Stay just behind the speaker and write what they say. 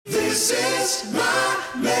This is my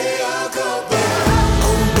mea culpa.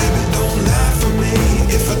 Oh baby, don't laugh at me.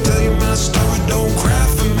 If I tell you my story, don't cry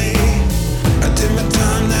for me. I did my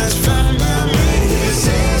time, that's fine by me. This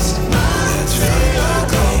is my mea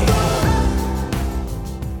culpa.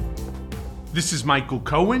 This is Michael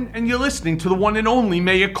Cohen, and you're listening to the one and only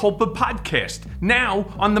Mea Culpa podcast, now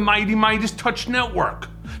on the Mighty Midas Touch Network.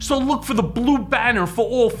 So look for the blue banner for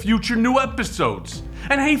all future new episodes.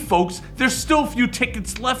 And hey folks, there's still a few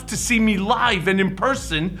tickets left to see me live and in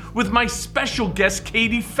person with my special guest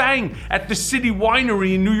Katie Fang at the City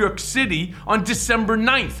Winery in New York City on December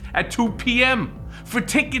 9th at 2 p.m. For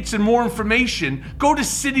tickets and more information, go to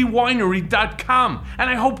citywinery.com, and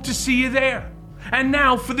I hope to see you there. And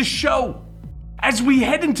now for the show. As we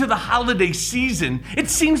head into the holiday season, it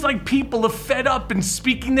seems like people are fed up and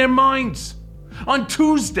speaking their minds. On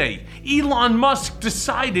Tuesday, Elon Musk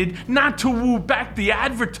decided not to woo back the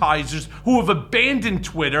advertisers who have abandoned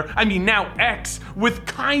Twitter, now X, with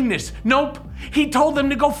kindness. Nope, he told them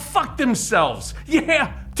to go fuck themselves.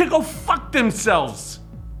 Yeah, to go fuck themselves.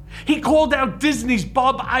 He called out Disney's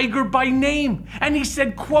Bob Iger by name, and he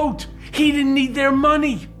said, quote, he didn't need their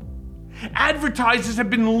money. Advertisers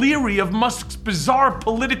have been leery of Musk's bizarre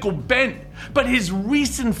political bent, but his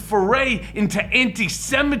recent foray into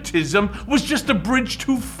anti-Semitism was just a bridge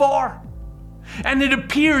too far. And it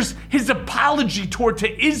appears his apology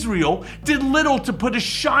to Israel did little to put a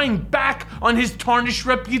shine back on his tarnished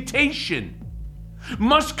reputation.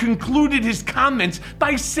 Musk concluded his comments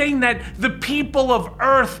by saying that the people of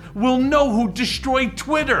Earth will know who destroyed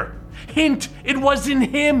Twitter. Hint, it wasn't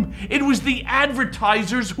him. It was the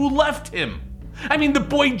advertisers who left him. The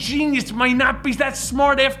boy genius might not be that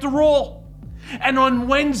smart after all. And on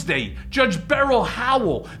Wednesday, Judge Beryl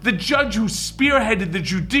Howell, the judge who spearheaded the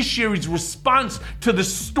judiciary's response to the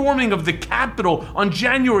storming of the Capitol on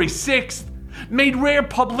January 6th, made rare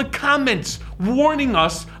public comments warning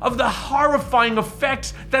us of the horrifying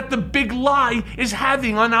effects that the big lie is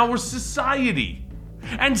having on our society,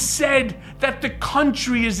 and said that the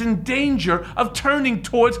country is in danger of turning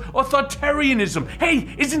towards authoritarianism.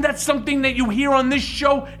 Hey, isn't that something that you hear on this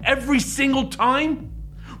show every single time?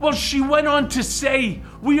 Well, she went on to say,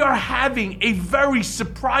 we are having a very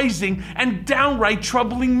surprising and downright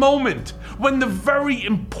troubling moment when the very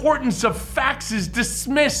importance of facts is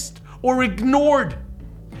dismissed or ignored.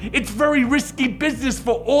 It's very risky business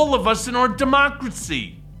for all of us in our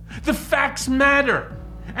democracy. The facts matter.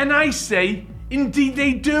 And I say, indeed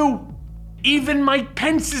they do. Even Mike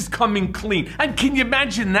Pence is coming clean. And can you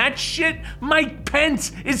imagine that shit? Mike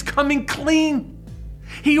Pence is coming clean.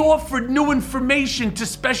 He offered new information to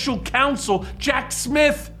special counsel Jack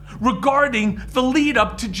Smith regarding the lead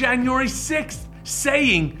up to January 6th,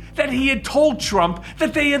 saying that he had told Trump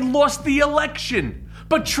that they had lost the election.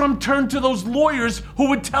 But Trump turned to those lawyers who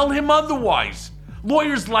would tell him otherwise.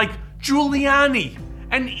 Lawyers like Giuliani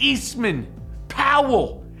and Eastman,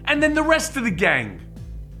 Powell, and then the rest of the gang.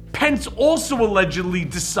 Pence also allegedly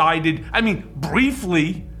decided,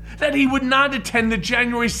 briefly, that he would not attend the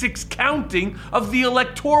January 6th counting of the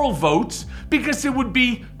electoral votes because it would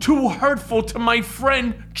be too hurtful to my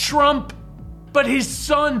friend Trump. But his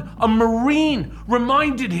son, a Marine,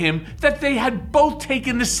 reminded him that they had both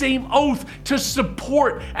taken the same oath to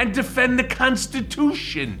support and defend the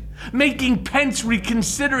Constitution, making Pence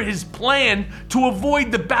reconsider his plan to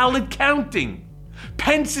avoid the ballot counting.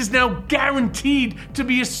 Pence is now guaranteed to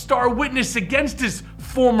be a star witness against his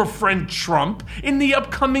former friend Trump in the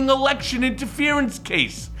upcoming election interference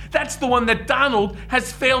case. That's the one that Donald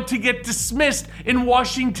has failed to get dismissed in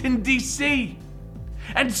Washington, D.C.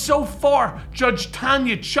 And so far, Judge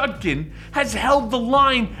Tanya Chutkan has held the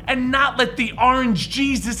line and not let the orange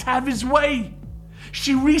Jesus have his way.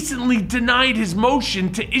 She recently denied his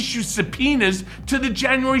motion to issue subpoenas to the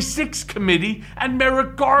January 6th committee and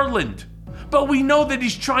Merrick Garland. But we know that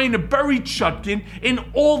he's trying to bury Chutkan in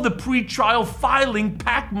all the pretrial filing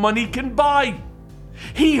PAC money can buy.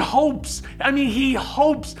 He hopes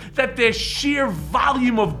that their sheer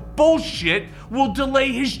volume of bullshit will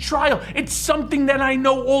delay his trial. It's something that I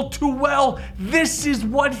know all too well. This is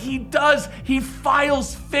what he does. He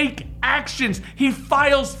files fake actions. He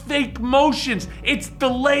files fake motions. It's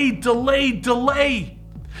delay, delay, delay.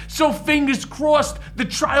 So fingers crossed, the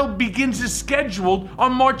trial begins as scheduled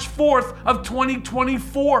on March 4th of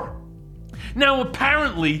 2024. Now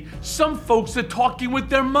apparently, some folks are talking with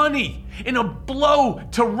their money in a blow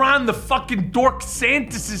to Ron the fucking dork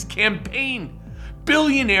Santis' campaign.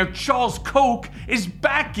 Billionaire Charles Koch is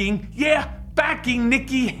backing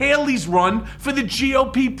Nikki Haley's run for the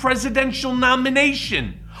GOP presidential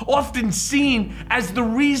nomination, often seen as the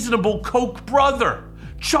reasonable Koch brother.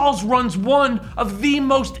 Charles runs one of the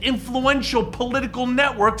most influential political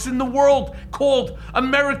networks in the world called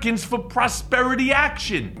Americans for Prosperity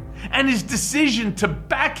Action. And his decision to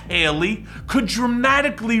back Haley could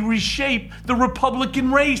dramatically reshape the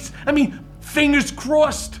Republican race. I mean, fingers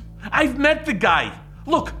crossed. I've met the guy.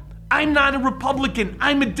 Look, I'm not a Republican,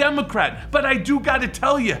 I'm a Democrat, but I do gotta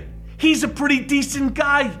tell you, he's a pretty decent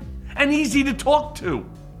guy and easy to talk to.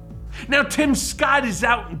 Now, Tim Scott is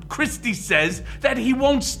out and Christie says that he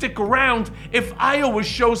won't stick around if Iowa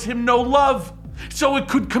shows him no love. So it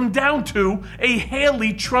could come down to a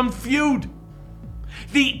Haley-Trump feud.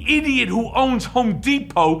 The idiot who owns Home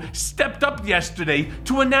Depot stepped up yesterday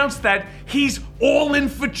to announce that he's all in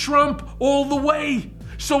for Trump all the way.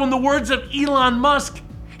 So in the words of Elon Musk,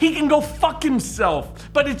 he can go fuck himself,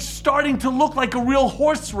 but it's starting to look like a real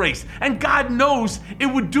horse race, and God knows it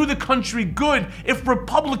would do the country good if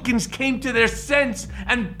Republicans came to their sense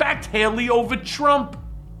and backed Haley over Trump.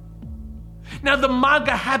 Now, the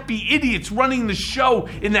MAGA-happy idiots running the show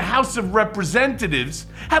in the House of Representatives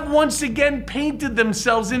have once again painted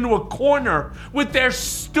themselves into a corner with their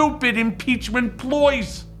stupid impeachment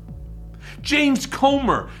ploys. James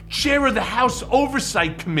Comer, chair of the House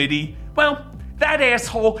Oversight Committee, well, that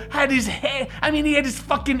asshole had he had his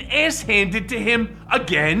fucking ass handed to him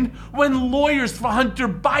again when lawyers for Hunter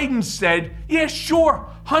Biden said, yeah, sure,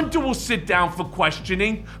 Hunter will sit down for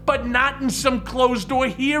questioning, but not in some closed-door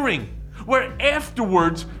hearing, where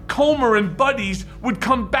afterwards Comer and buddies would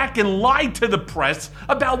come back and lie to the press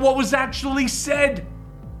about what was actually said.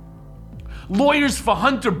 Lawyers for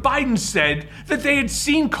Hunter Biden said that they had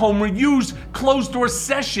seen Comer use closed-door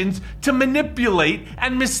sessions to manipulate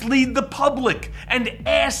and mislead the public and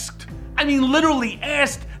literally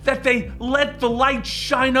asked that they let the light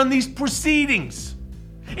shine on these proceedings.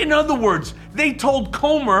 In other words, they told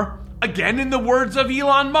Comer, again in the words of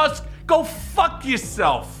Elon Musk, go fuck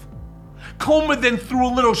yourself. Comer then threw a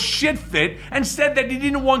little shit fit and said that he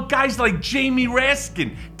didn't want guys like Jamie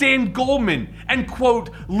Raskin, Dan Goldman, and quote,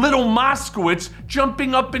 Little Moskowitz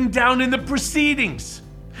jumping up and down in the proceedings.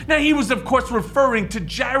 Now, he was of course referring to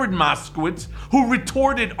Jared Moskowitz, who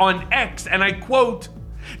retorted on X, and I quote,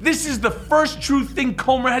 this is the first true thing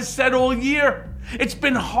Comer has said all year. It's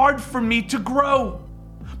been hard for me to grow.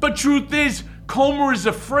 But truth is, Comer is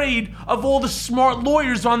afraid of all the smart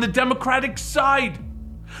lawyers on the Democratic side.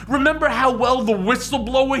 Remember how well the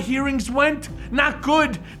whistleblower hearings went? Not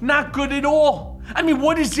good at all. I mean,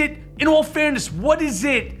 what is it, in all fairness, what is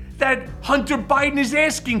it that Hunter Biden is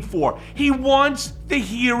asking for? He wants the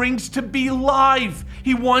hearings to be live.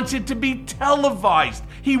 He wants it to be televised.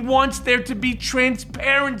 He wants there to be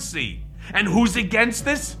transparency. And who's against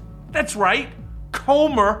this? That's right,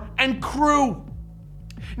 Comer and crew.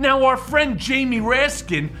 Now, our friend Jamie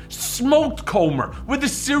Raskin smoked Comer with a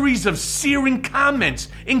series of searing comments,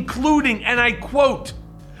 including, and I quote,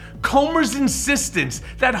 Comer's insistence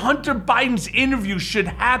that Hunter Biden's interview should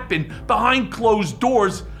happen behind closed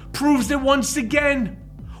doors proves it once again.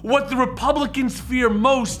 What the Republicans fear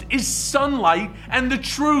most is sunlight and the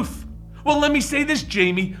truth. Well, let me say this,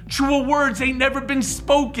 Jamie, truer words ain't never been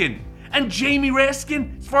spoken. And Jamie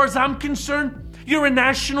Raskin, as far as I'm concerned, you're a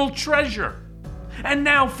national treasure. And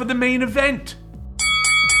now for the main event.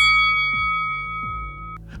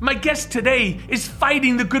 My guest today is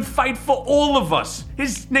fighting the good fight for all of us.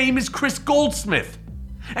 His name is Chris Goldsmith.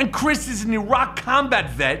 And Chris is an Iraq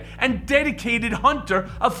combat vet and dedicated hunter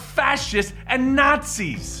of fascists and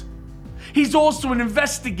Nazis. He's also an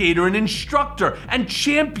investigator, an instructor, and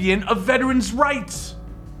champion of veterans' rights.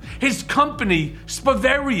 His company,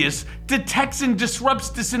 Spavarius, detects and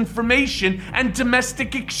disrupts disinformation and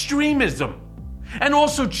domestic extremism. And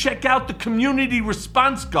also check out the community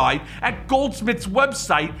response guide at Goldsmith's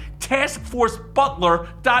website,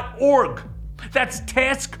 taskforcebutler.org. That's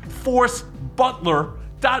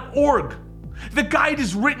taskforcebutler.org. The guide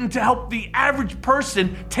is written to help the average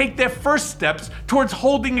person take their first steps towards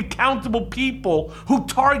holding accountable people who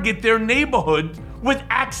target their neighborhood with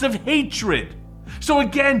acts of hatred. So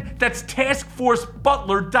again, that's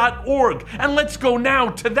taskforcebutler.org. And let's go now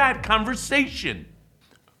to that conversation.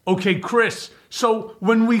 Okay, Chris, so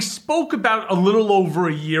when we spoke about a little over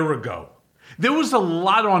a year ago, there was a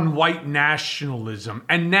lot on white nationalism,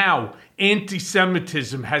 and now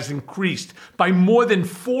anti-Semitism has increased by more than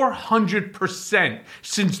 400%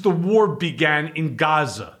 since the war began in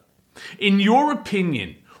Gaza. In your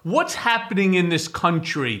opinion, what's happening in this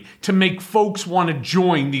country to make folks want to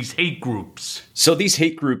join these hate groups? So these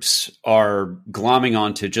hate groups are glomming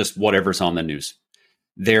onto just whatever's on the news.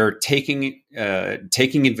 They're taking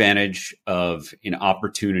advantage of an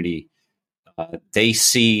opportunity. They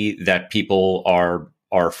see that people are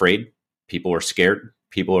afraid, people are scared,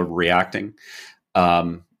 people are reacting.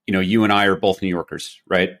 You and I are both New Yorkers,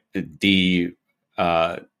 right? The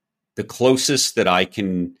closest that I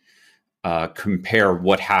can compare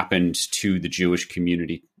what happened to the Jewish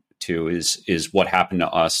community to is what happened to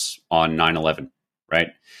us on 9/11, right?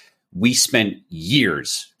 We spent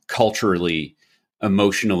years culturally,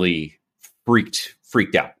 emotionally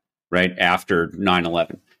freaked out, right? After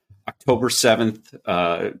 9/11. October 7th,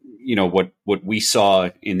 what we saw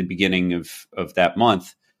in the beginning of that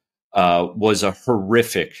month was a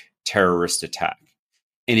horrific terrorist attack.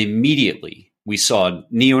 And immediately we saw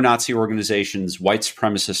neo-Nazi organizations, white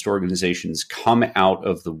supremacist organizations come out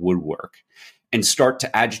of the woodwork and start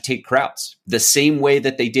to agitate crowds the same way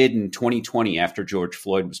that they did in 2020 after George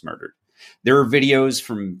Floyd was murdered. There are videos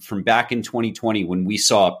from back in 2020 when we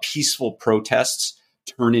saw peaceful protests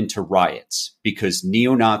turn into riots because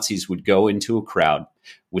neo-Nazis would go into a crowd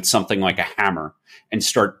with something like a hammer and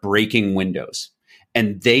start breaking windows.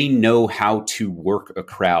 And they know how to work a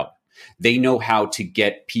crowd. They know how to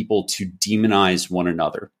get people to demonize one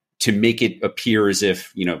another, to make it appear as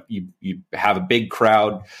if, you have a big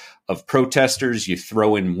crowd of protesters, you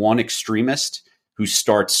throw in one extremist who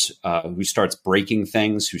starts breaking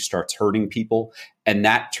things, who starts hurting people, and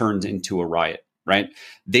that turns into a riot, right?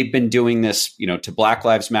 They've been doing this, to Black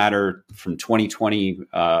Lives Matter from 2020,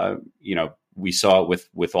 we saw it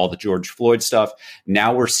with all the George Floyd stuff.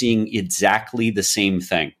 Now we're seeing exactly the same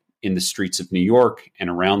thing in the streets of New York and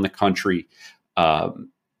around the country,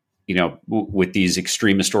 with these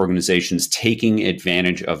extremist organizations taking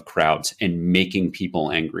advantage of crowds and making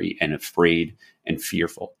people angry and afraid and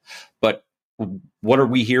fearful. But what are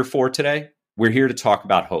we here for today? We're here to talk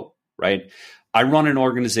about hope, right? I run an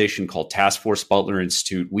organization called Task Force Butler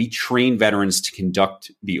Institute. We train veterans to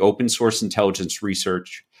conduct the open source intelligence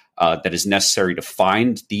research that is necessary to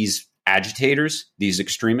find these agitators, these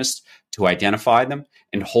extremists, to identify them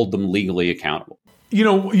and hold them legally accountable.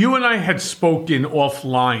 You and I had spoken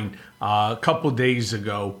offline a couple days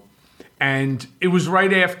ago, and it was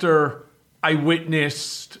right after I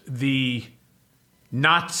witnessed the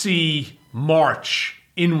Nazi march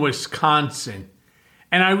in Wisconsin.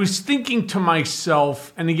 And I was thinking to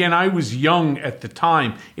myself, and again, I was young at the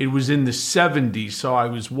time. It was in the 70s, so I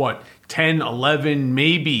was 10, 11,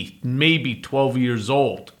 maybe 12 years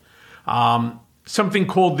old. Something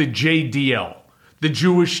called the JDL, the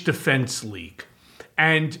Jewish Defense League.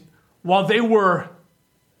 And while they were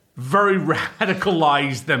very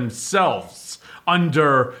radicalized themselves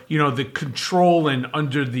under, the control and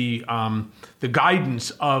under the guidance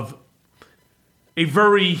of a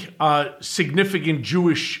very significant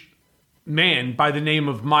Jewish man by the name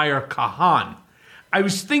of Meir Kahan, I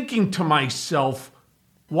was thinking to myself,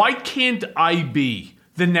 why can't I be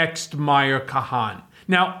the next Meir Kahan?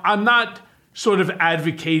 Now, I'm not sort of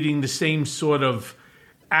advocating the same sort of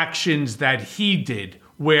actions that he did,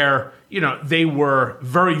 where, they were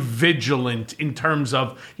very vigilant in terms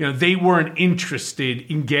of, they weren't interested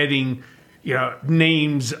in getting,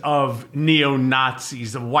 names of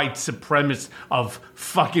neo-Nazis, of white supremacists, of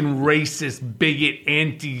fucking racist, bigot,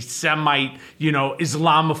 anti-Semite,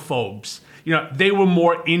 Islamophobes. They were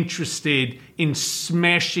more interested in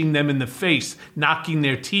smashing them in the face, knocking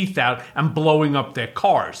their teeth out, and blowing up their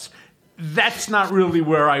cars. That's not really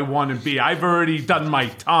where I want to be. I've already done my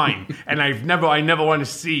time, and I never want to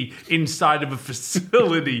see inside of a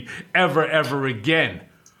facility ever again.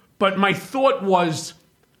 But my thought was,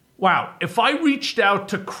 wow, if I reached out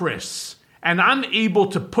to Chris and I'm able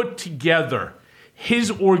to put together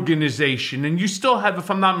his organization, and you still have,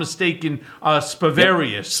 if I'm not mistaken,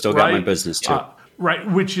 Spavarius, yep, still right? got my business too. Right,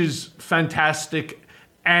 which is fantastic.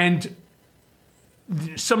 And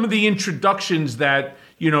some of the introductions that,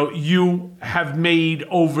 you have made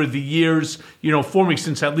over the years, for me,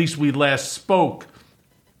 since at least we last spoke,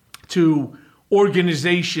 to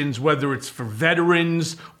organizations, whether it's for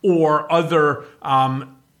veterans or other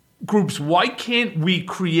groups, why can't we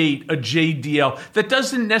create a JDL that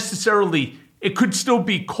doesn't necessarily, it could still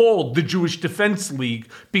be called the Jewish Defense League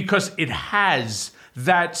because it has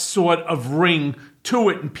that sort of ring to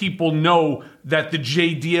it, and people know that the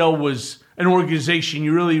JDL was an organization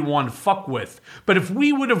you really want to fuck with. But if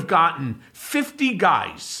we would have gotten 50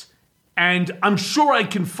 guys, and I'm sure I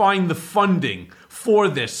can find the funding for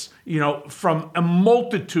this, from a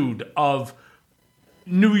multitude of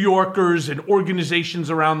New Yorkers and organizations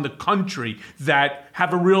around the country that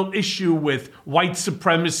have a real issue with white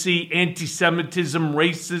supremacy, anti-Semitism,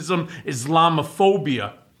 racism,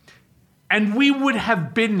 Islamophobia. And we would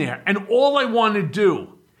have been there. And all I want to do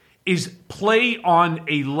is play on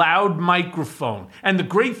a loud microphone. And the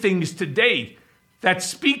great thing is today, that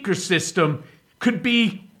speaker system could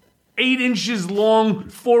be 8 inches long,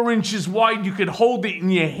 4 inches wide. You could hold it in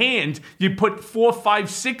your hand. You put 4, 5,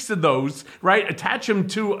 6 of those, right? Attach them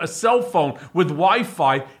to a cell phone with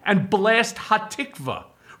Wi-Fi and blast Hatikva,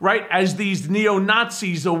 right? As these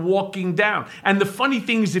neo-Nazis are walking down. And the funny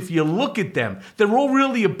thing is, if you look at them, they're all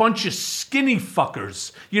really a bunch of skinny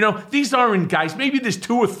fuckers. You know, these aren't guys. Maybe there's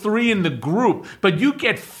 2 or 3 in the group, but you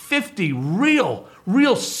get 50 real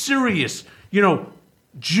serious, you know,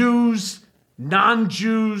 Jews,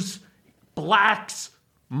 non-Jews, blacks,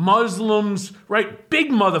 Muslims, right? Big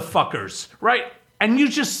motherfuckers, right? And you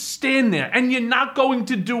just stand there and you're not going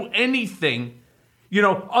to do anything, you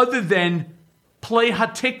know, other than play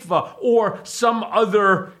Hatikva or some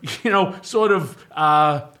other, you know, sort of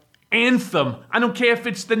anthem. I don't care if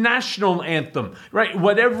it's the national anthem, right?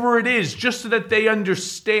 Whatever it is, just so that they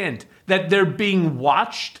understand that they're being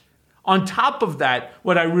watched. On top of that,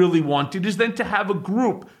 what I really wanted is then to have a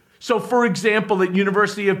group. So, for example, at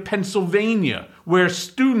University of Pennsylvania, where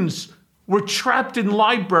students were trapped in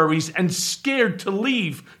libraries and scared to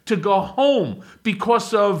leave to go home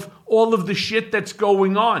because of all of the shit that's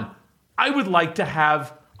going on. I would like to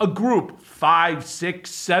have a group, 5, 6,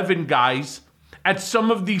 7 guys at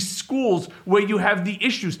some of these schools where you have the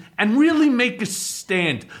issues and really make a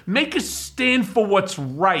stand. Make a stand for what's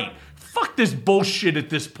right. Fuck this bullshit at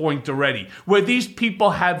this point already, where these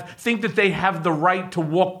people think that they have the right to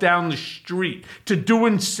walk down the street, to do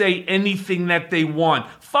and say anything that they want.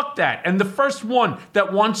 Fuck that. And the first one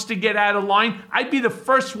that wants to get out of line, I'd be the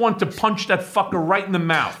first one to punch that fucker right in the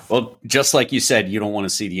mouth. Well, just like you said, you don't want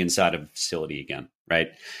to see the inside of a facility again, right?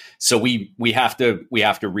 So we have to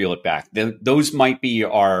reel it back. Those might be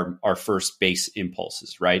our first base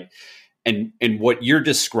impulses, right? And what you're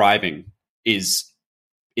describing is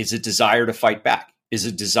a desire to fight back, is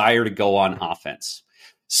a desire to go on offense.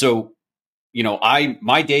 So, you know,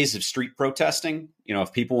 my days of street protesting, you know,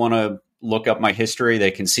 if people want to look up my history, they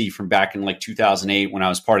can see from back in like 2008 when I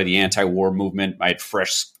was part of the anti-war movement. I had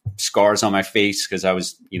fresh scars on my face because I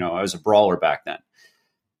was a brawler back then.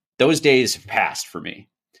 Those days have passed for me.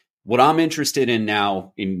 What I'm interested in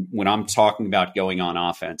now, when I'm talking about going on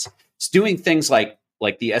offense, is doing things like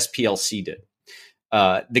the SPLC did.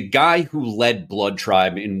 The guy who led Blood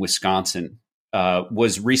Tribe in Wisconsin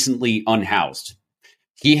was recently unhoused.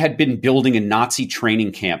 He had been building a Nazi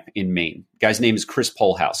training camp in Maine. The guy's name is Chris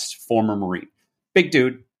Polhaus, former Marine. Big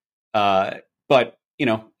dude. But, you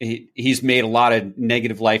know, he's made a lot of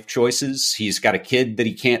negative life choices. He's got a kid that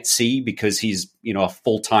he can't see because he's, you know, a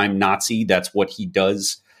full-time Nazi. That's what he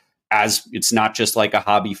does. As it's not just like a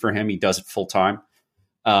hobby for him. He does it full-time.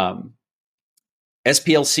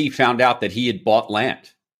 SPLC found out that he had bought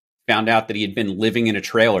land, found out that he had been living in a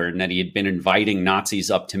trailer and that he had been inviting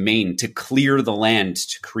Nazis up to Maine to clear the land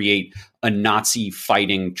to create a Nazi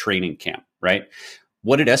fighting training camp, right?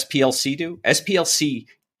 What did SPLC do? SPLC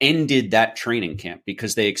ended that training camp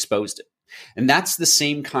because they exposed it. And that's the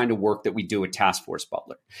same kind of work that we do at Task Force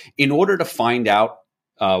Butler. In order to find out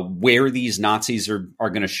where these Nazis are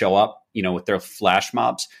going to show up, you know, with their flash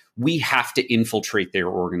mobs, we have to infiltrate their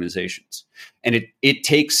organizations. And it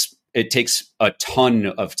takes a ton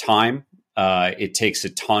of time. It takes a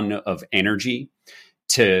ton of energy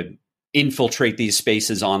to infiltrate these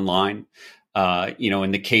spaces online. You know,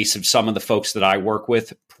 in the case of some of the folks that I work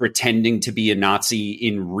with, pretending to be a Nazi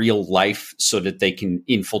in real life so that they can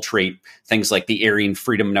infiltrate things like the Aryan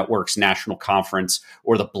Freedom Network's national conference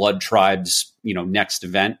or the Blood Tribe's, you know, next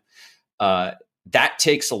event. That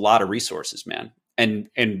takes a lot of resources, man. And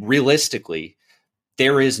realistically,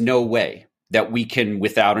 there is no way that we can,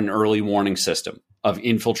 without an early warning system of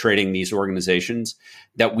infiltrating these organizations,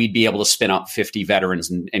 that we'd be able to spin up 50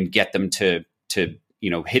 veterans and get them to you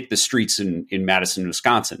know, hit the streets in Madison,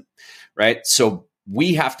 Wisconsin, right? So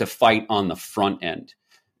we have to fight on the front end.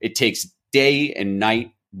 It takes day and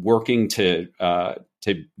night working to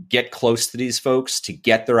get close to these folks, to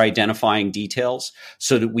get their identifying details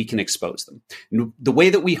so that we can expose them. And the way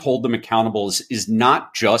that we hold them accountable is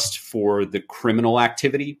not just for the criminal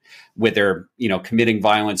activity where they're, you know, committing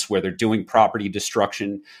violence, where they're doing property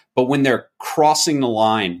destruction, but when they're crossing the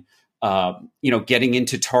line, you know, getting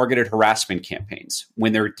into targeted harassment campaigns,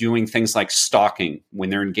 when they're doing things like stalking, when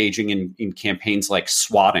they're engaging in campaigns like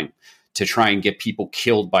swatting to try and get people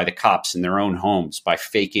killed by the cops in their own homes by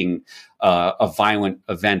faking a violent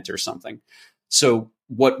event or something. So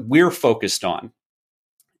what we're focused on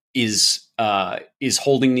is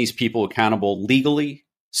holding these people accountable legally,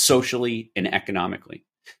 socially, and economically.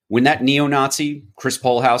 When that neo-Nazi, Chris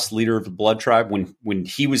Polhaus, leader of the Blood Tribe, when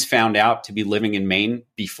he was found out to be living in Maine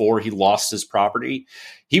before he lost his property,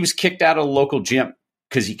 he was kicked out of a local gym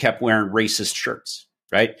because he kept wearing racist shirts,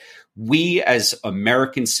 right? We as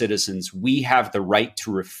American citizens, we have the right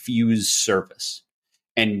to refuse service.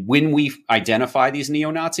 And when we identify these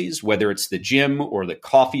neo-Nazis, whether it's the gym or the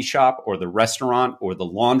coffee shop or the restaurant or the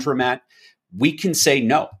laundromat, we can say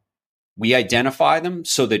no. We identify them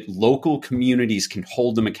so that local communities can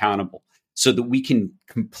hold them accountable, so that we can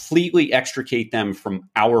completely extricate them from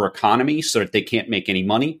our economy so that they can't make any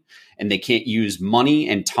money and they can't use money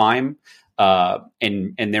and time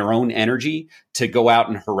and their own energy to go out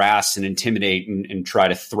and harass and intimidate and try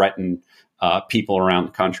to threaten people around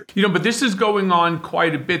the country. But this is going on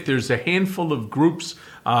quite a bit. There's a handful of groups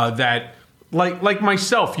that, like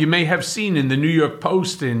myself, you may have seen in the New York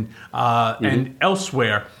Post and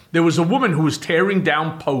elsewhere. There was a woman who was tearing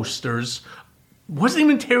down posters. Wasn't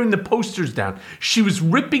even tearing the posters down. She was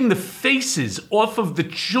ripping the faces off of the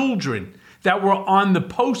children that were on the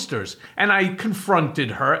posters. And I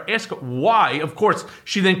confronted her, asked her why. Of course,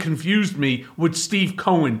 she then confused me with Steve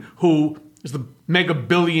Cohen, who is the mega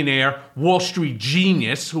billionaire Wall Street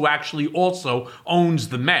genius who actually also owns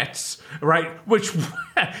the Mets, right? Which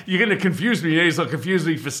you're going to confuse me. You're going to confuse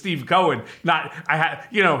me for Steve Cohen. Not a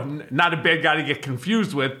bad guy to get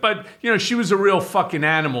confused with, but she was a real fucking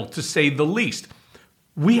animal, to say the least.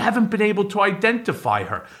 We haven't been able to identify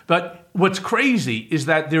her. But what's crazy is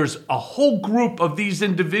that there's a whole group of these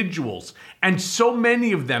individuals, and so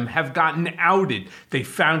many of them have gotten outed. They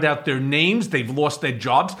found out their names. They've lost their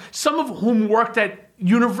jobs, some of whom worked at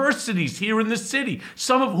universities here in the city,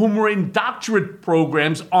 some of whom were in doctorate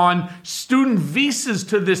programs on student visas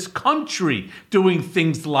to this country doing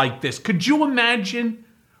things like this. Could you imagine,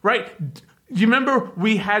 right? You remember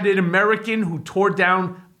we had an American who took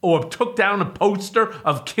down a poster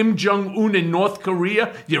of Kim Jong-un in North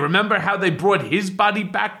Korea? You remember how they brought his body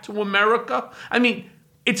back to America? I mean,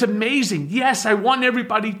 it's amazing. Yes, I want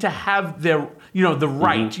everybody to have their, the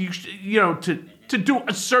right, to do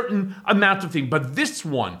a certain amount of things. But this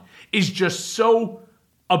one is just so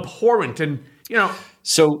abhorrent. And,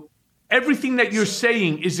 so everything that you're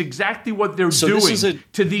saying is exactly what they're doing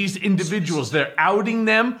to these individuals. They're outing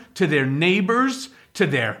them to their neighbors, to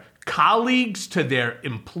their colleagues, to their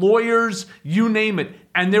employers, you name it,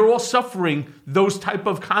 and they're all suffering those type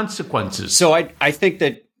of consequences. So I think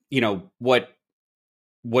that what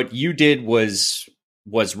you did was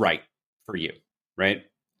right for you, right?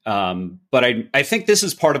 But I think this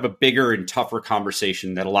is part of a bigger and tougher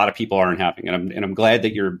conversation that a lot of people aren't having, and I'm glad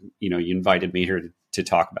that you invited me here to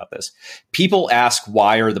talk about this. People ask,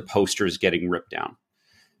 why are the posters getting ripped down?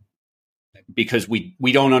 Because we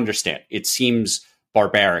don't understand. It seems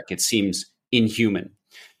barbaric. It seems inhuman.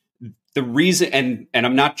 The reason, and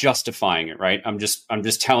I'm not justifying it, right? I'm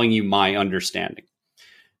just telling you my understanding.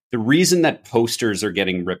 The reason that posters are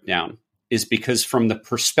getting ripped down is because, from the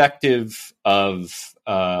perspective of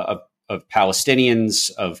Palestinians,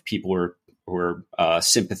 of people who are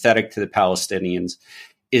sympathetic to the Palestinians,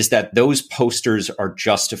 is that those posters are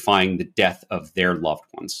justifying the death of their loved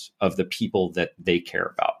ones, of the people that they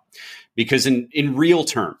care about. Because in real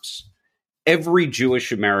terms, every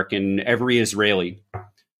Jewish American, every Israeli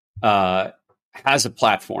has a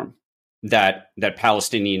platform that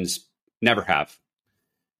Palestinians never have.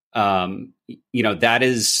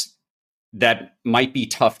 That might be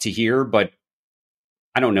tough to hear, but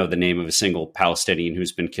I don't know the name of a single Palestinian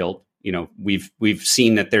who's been killed. We've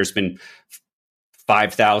seen that there's been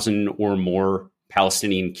 5,000 or more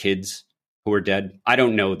Palestinian kids who are dead. I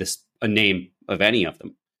don't know a name of any of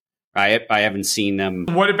them. I haven't seen them.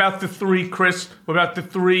 What about the three, Chris? What about the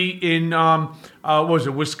three in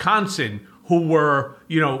Wisconsin who were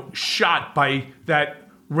shot by that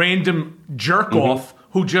random jerk off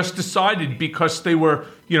who just decided, because they were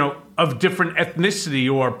of different ethnicity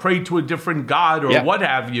or prayed to a different god or what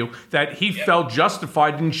have you, that he felt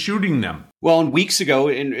justified in shooting them? Well, and weeks ago,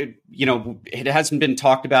 it hasn't been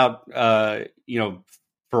talked about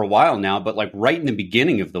for a while now, but like right in the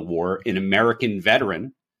beginning of the war, an American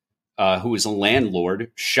veteran who was a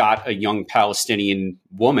landlord shot a young Palestinian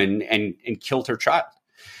woman and killed her child.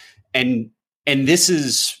 And this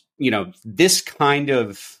is, this kind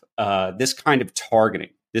of targeting,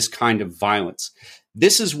 this kind of violence.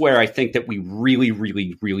 This is where I think that we really,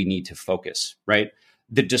 really, really need to focus, right?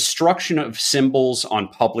 The destruction of symbols on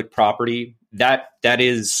public property, that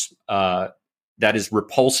is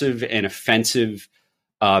repulsive and offensive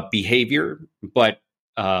behavior, but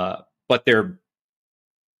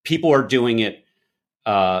people are doing it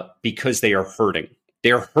because they are hurting.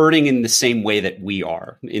 They're hurting in the same way that we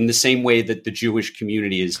are, in the same way that the Jewish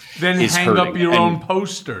community is. Then is hang hurting. up your own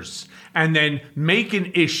posters and then make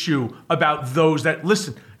an issue about those that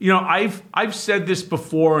listen. I've said this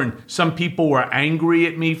before, and some people were angry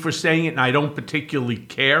at me for saying it, and I don't particularly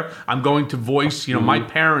care. I'm going to voice, my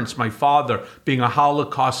parents, my father, being a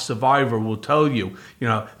Holocaust survivor, will tell you,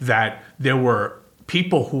 that there were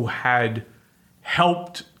people who had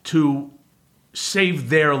helped to save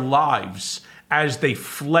their lives as they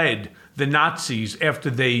fled the Nazis after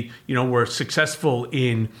they, were successful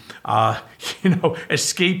in,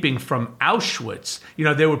 escaping from Auschwitz.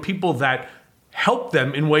 There were people that helped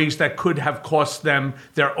them in ways that could have cost them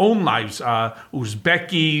their own lives,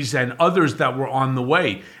 Uzbekis and others that were on the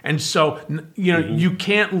way. And so, you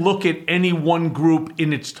can't look at any one group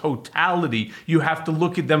in its totality. You have to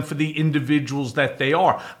look at them for the individuals that they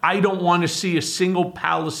are. I don't want to see a single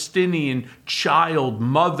Palestinian child,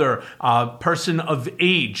 mother, person of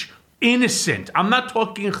age, innocent. I'm not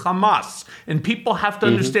talking Hamas. And people have to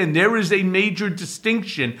understand there is a major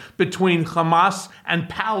distinction between Hamas and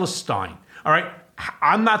Palestine. All right.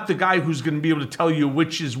 I'm not the guy who's going to be able to tell you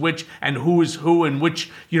which is which and who is who and which,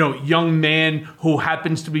 young man who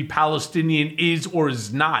happens to be Palestinian is or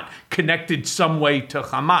is not connected some way to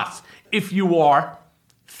Hamas. If you are,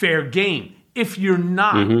 fair game. If you're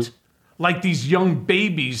not, like these young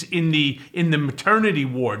babies in the maternity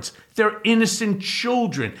wards, they're innocent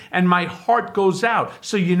children, and my heart goes out.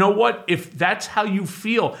 So you know what? If that's how you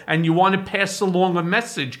feel and you want to pass along a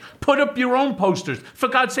message, put up your own posters. For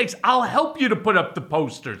God's sakes, I'll help you to put up the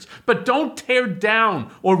posters. But don't tear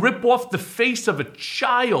down or rip off the face of a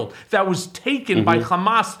child that was taken by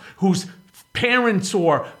Hamas, whose parents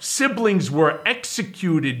or siblings were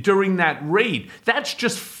executed during that raid. That's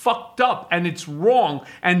just fucked up, and it's wrong.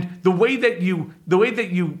 And the way that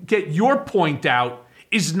you get your point out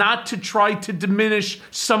is not to try to diminish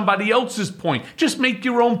somebody else's point. Just make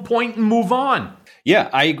your own point and move on. Yeah,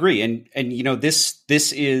 I agree. And this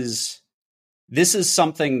is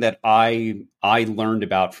something that I learned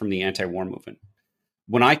about from the anti-war movement.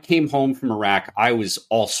 When I came home from Iraq, I was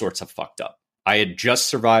all sorts of fucked up. I had just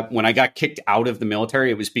survived. When I got kicked out of the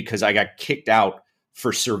military, it was because I got kicked out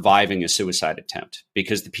for surviving a suicide attempt,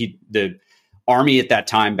 because the Army at that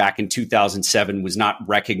time, back in 2007, was not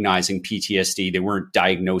recognizing PTSD. They weren't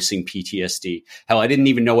diagnosing PTSD. Hell, I didn't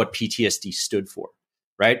even know what PTSD stood for,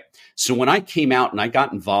 right? So when I came out and I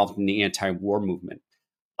got involved in the anti-war movement,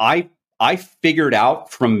 I figured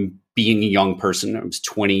out from being a young person, I was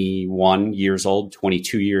 21 years old,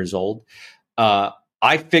 22 years old,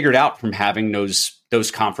 I figured out from having those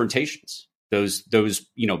confrontations, those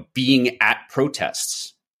being at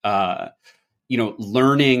protests,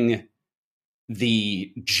 learning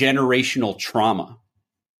the generational trauma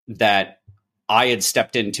that I had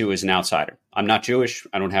stepped into as an outsider. I'm not Jewish.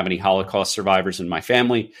 I don't have any Holocaust survivors in my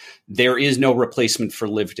family. There is no replacement for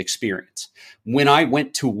lived experience. When I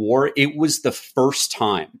went to war, it was the first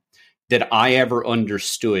time that I ever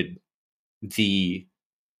understood the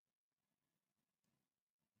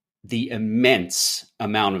immense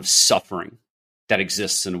amount of suffering that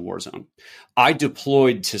exists in a war zone. I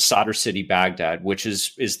deployed to Sadr City, Baghdad, which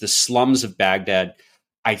is the slums of Baghdad.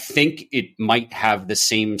 I think it might have the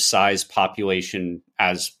same size population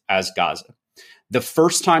as Gaza. The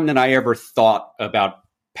first time that I ever thought about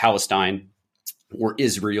Palestine or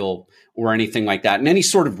Israel or anything like that in any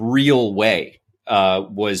sort of real way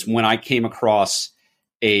was when I came across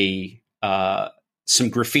some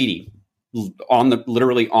graffiti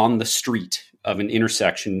literally on the street of an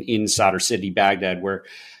intersection in Sadr City, Baghdad, where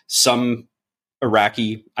some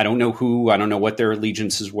Iraqi, I don't know who, I don't know what their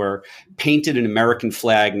allegiances were, painted an American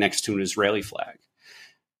flag next to an Israeli flag.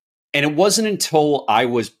 And it wasn't until I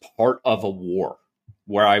was part of a war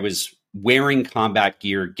where I was wearing combat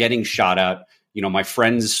gear, getting shot at, my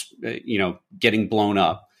friends, getting blown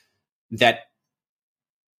up, that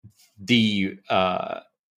the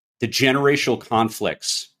generational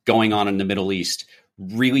conflicts going on in the Middle East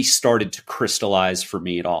really started to crystallize for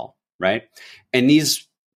me at all, right? And these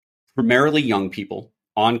primarily young people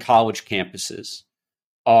on college campuses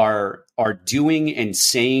are doing and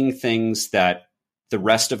saying things that the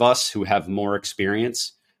rest of us who have more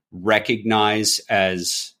experience recognize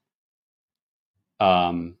as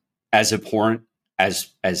abhorrent, as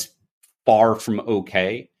far from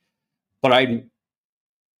okay. But I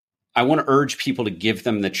want to urge people to give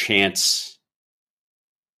them the chance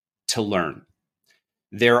to learn.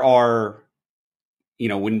 There are,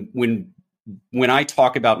 when I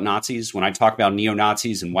talk about Nazis, when I talk about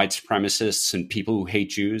neo-Nazis and white supremacists and people who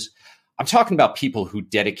hate Jews, I'm talking about people who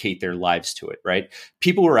dedicate their lives to it, right?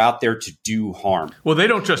 People who are out there to do harm. Well, they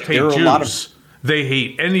don't just hate Jews. They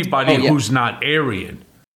hate anybody who's not Aryan.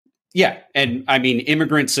 Yeah. And I mean,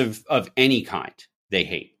 immigrants of any kind, they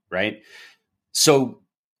hate. right? So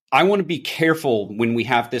I want to be careful when we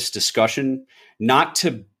have this discussion, not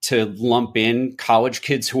to lump in college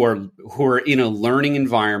kids who are in a learning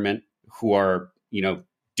environment, who are,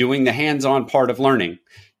 doing the hands-on part of learning,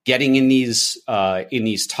 getting in these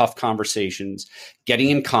tough conversations, getting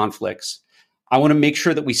in conflicts. I want to make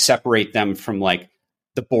sure that we separate them from like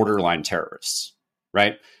the borderline terrorists,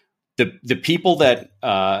 right? The people that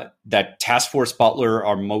Task Force Butler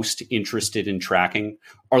are most interested in tracking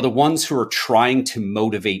are the ones who are trying to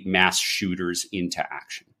motivate mass shooters into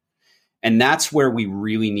action. And that's where we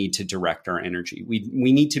really need to direct our energy. We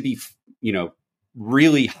need to be,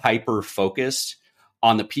 really hyper focused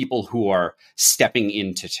on the people who are stepping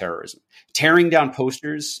into terrorism. Tearing down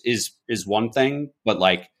posters is one thing, but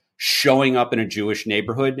like showing up in a Jewish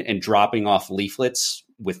neighborhood and dropping off leaflets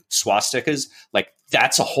with swastikas, like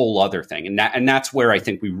that's a whole other thing. And that's where I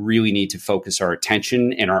think we really need to focus our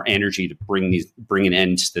attention and our energy to bring an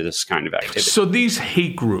end to this kind of activity. So these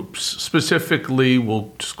hate groups, specifically,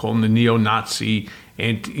 we'll just call them the neo-Nazi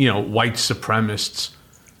and, white supremacists,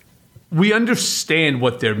 we understand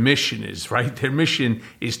what their mission is, right? Their mission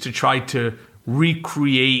is to try to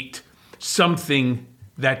recreate something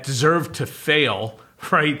that deserved to fail,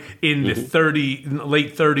 right, in the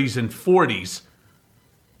late 30s and 40s.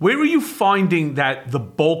 Where are you finding that the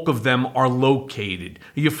bulk of them are located?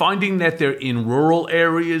 Are you finding that they're in rural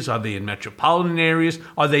areas? Are they in metropolitan areas?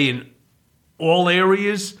 Are they in all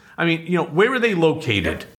areas? I mean, where are they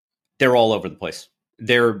located? They're all over the place.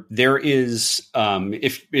 There is,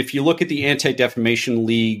 if you look at the Anti-Defamation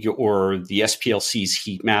League or the SPLC's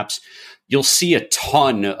heat maps, you'll see a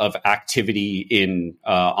ton of activity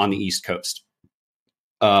on the East Coast.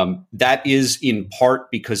 That is in part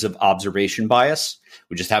because of observation bias.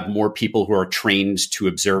 We just have more people who are trained to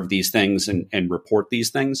observe these things and report these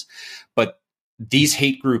things. But these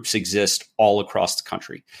hate groups exist all across the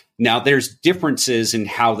country. Now, there's differences in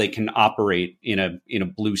how they can operate in a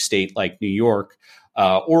blue state like New York,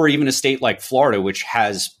 or even a state like Florida, which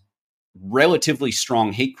has relatively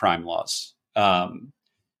strong hate crime laws,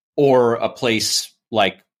 or a place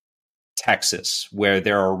like Texas, where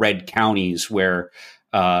there are red counties where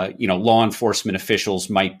law enforcement officials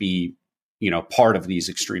might be, part of these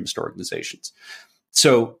extremist organizations.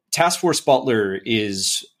 So Task Force Butler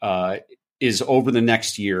is over the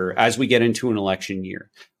next year, as we get into an election year,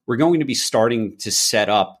 we're going to be starting to set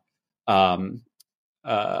up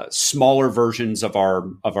smaller versions of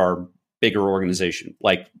our bigger organization.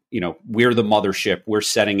 Like, we're the mothership. We're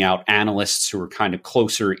setting out analysts who are kind of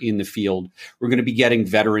closer in the field. We're going to be getting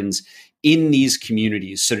veterans in these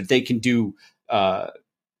communities so that they can do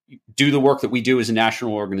the work that we do as a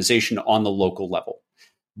national organization on the local level.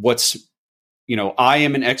 I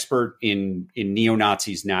am an expert in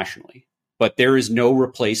neo-Nazis nationally, but there is no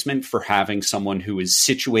replacement for having someone who is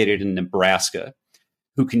situated in Nebraska,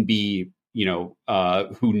 who can be,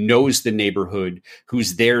 who knows the neighborhood,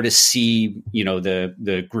 who's there to see,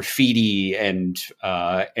 the graffiti and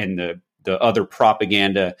the other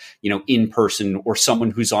propaganda, in person, or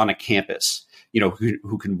someone who's on a campus,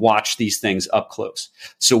 who can watch these things up close.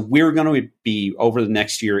 So we're going to be, over the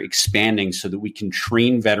next year, expanding so that we can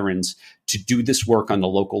train veterans to do this work on the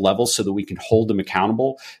local level so that we can hold them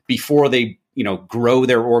accountable before they, grow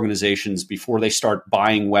their organizations, before they start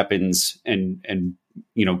buying weapons and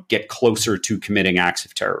get closer to committing acts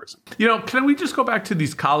of terrorism. Can we just go back to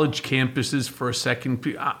these college campuses for a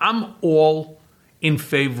second? I'm all in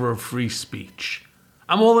favor of free speech.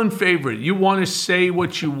 I'm all in favor. You want to say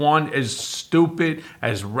what you want, as stupid,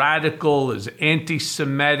 as radical, as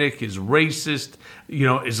anti-Semitic, as racist,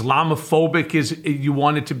 Islamophobic as you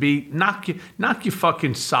want it to be. Knock your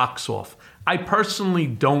fucking socks off. I personally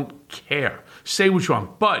don't care. Say what you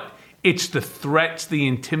want. But it's the threats, the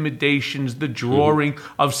intimidations, the drawing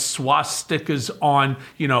of swastikas on,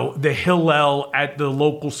 the Hillel at the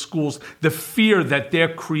local schools, the fear that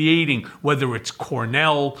they're creating, whether it's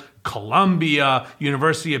Cornell, Columbia,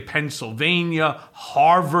 University of Pennsylvania,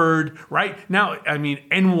 Harvard, right? Now,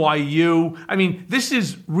 NYU. This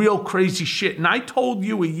is real crazy shit. And I told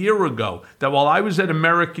you a year ago that while I was at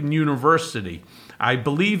American University, I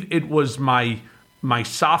believe it was my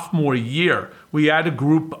sophomore year, we had a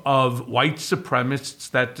group of white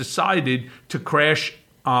supremacists that decided to crash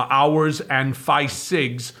ours and Phi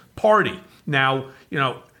Sig's party. Now,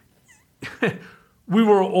 we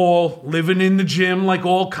were all living in the gym like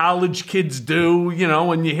all college kids do,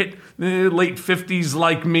 and you hit the late 50s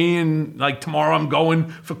like me, and like tomorrow I'm going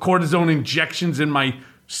for cortisone injections in my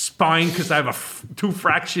spine because I have two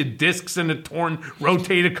fractured discs and a torn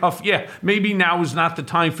rotator cuff. Yeah, maybe now is not the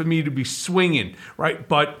time for me to be swinging, right?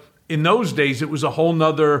 But in those days, it was a whole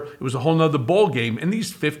nother ball game. And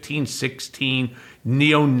these 15, 16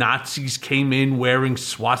 neo-Nazis came in wearing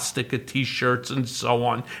swastika t-shirts and so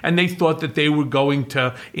on. And they thought that they were going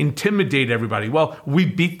to intimidate everybody. Well, we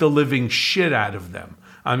beat the living shit out of them.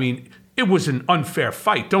 I mean, it was an unfair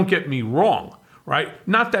fight. Don't get me wrong, right?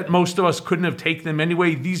 Not that most of us couldn't have taken them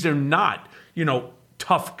anyway. These are not,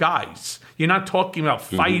 tough guys. You're not talking about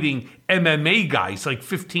fighting MMA guys like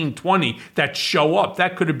 15, 20 that show up.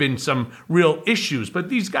 That could have been some real issues. But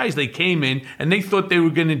these guys, they came in and they thought they were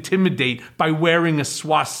going to intimidate by wearing a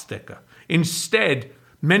swastika. Instead,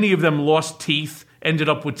 many of them lost teeth, ended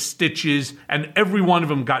up with stitches, and every one of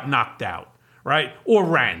them got knocked out, right? Or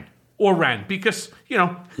ran because,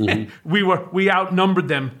 we outnumbered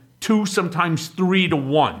them 2, sometimes 3 to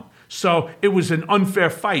 1. So it was an unfair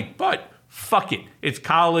fight, but fuck it. It's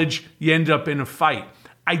college. You end up in a fight.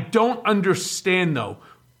 I don't understand, though.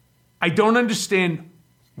 I don't understand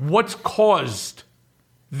what's caused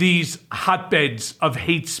these hotbeds of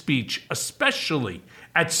hate speech, especially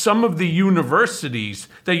at some of the universities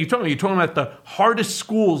that you're talking about. You're talking about the hardest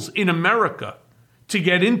schools in America to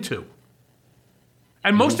get into.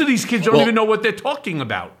 And most of these kids don't even know what they're talking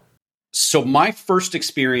about. So my first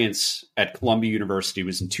experience at Columbia University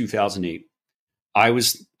was in 2008. I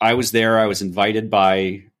was there. I was invited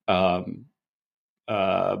by a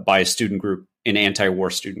student group, an anti-war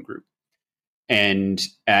student group, and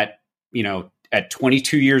at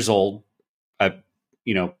 22 years old, I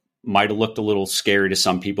might have looked a little scary to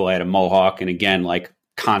some people. I had a mohawk, and again, like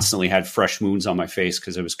constantly had fresh wounds on my face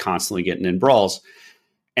because I was constantly getting in brawls,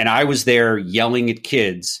 and I was there yelling at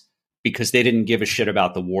kids because they didn't give a shit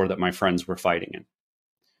about the war that my friends were fighting in.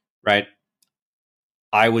 Right?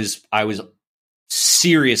 I was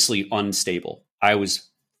seriously unstable. I was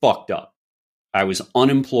fucked up. I was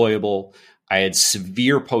unemployable. I had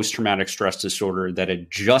severe post-traumatic stress disorder that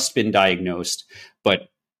had just been diagnosed, but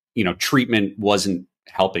treatment wasn't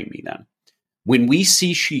helping me then. When we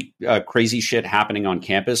see crazy shit happening on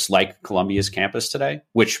campus, like Columbia's campus today,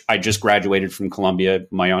 which I just graduated from Columbia,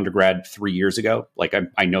 my undergrad 3 years ago, like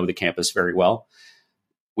I know the campus very well.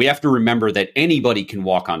 We have to remember that anybody can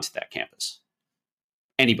walk onto that campus.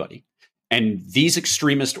 Anybody. And these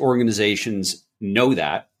extremist organizations know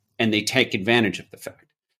that, and they take advantage of the fact.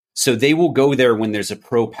 So they will go there when there's a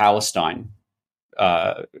pro-Palestine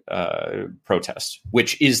protest,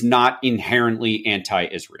 which is not inherently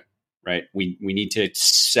anti-Israel, right? We need to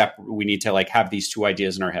have these two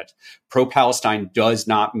ideas in our heads. Pro-Palestine does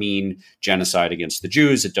not mean genocide against the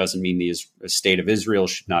Jews. It doesn't mean the state of Israel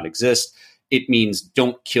should not exist. It means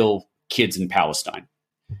don't kill kids in Palestine.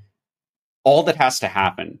 All that has to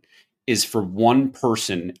happen is for one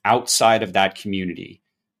person outside of that community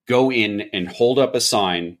go in and hold up a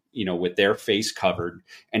sign, with their face covered.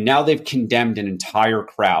 And now they've condemned an entire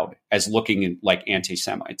crowd as looking like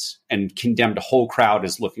anti-Semites and condemned a whole crowd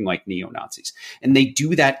as looking like neo-Nazis. And they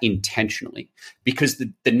do that intentionally because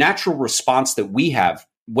the natural response that we have,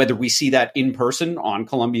 whether we see that in person on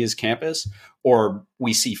Columbia's campus or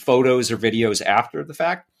we see photos or videos after the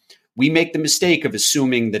fact, we make the mistake of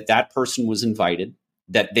assuming that that person was invited,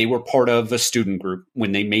 that they were part of a student group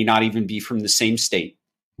when they may not even be from the same state.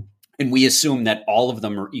 And we assume that all of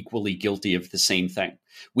them are equally guilty of the same thing.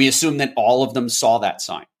 We assume that all of them saw that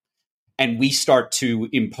sign. And we start to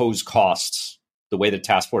impose costs the way that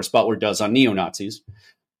Task Force Butler does on neo-Nazis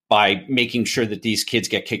by making sure that these kids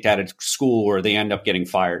get kicked out of school or they end up getting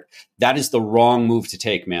fired. That is the wrong move to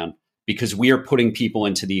take, man, because we are putting people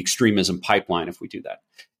into the extremism pipeline if we do that.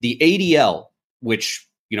 The ADL, which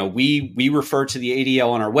we refer to the ADL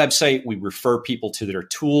on our website. We refer people to their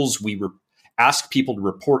tools. We ask people to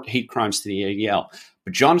report hate crimes to the ADL.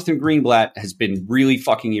 But Jonathan Greenblatt has been really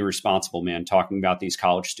fucking irresponsible, man, talking about these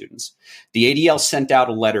college students. The ADL sent out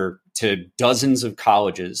a letter to dozens of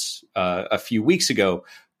colleges a few weeks ago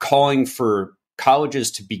calling for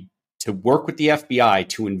colleges to work with the FBI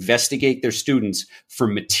to investigate their students for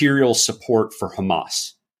material support for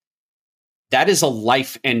Hamas. That is a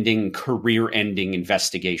life-ending, career-ending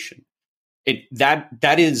investigation.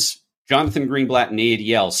 That is Jonathan Greenblatt and the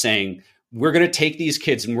ADL saying, we're going to take these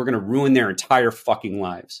kids and we're going to ruin their entire fucking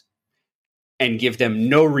lives and give them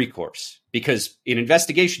no recourse. Because in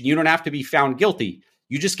investigation, you don't have to be found guilty.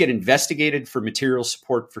 You just get investigated for material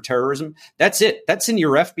support for terrorism. That's it. That's in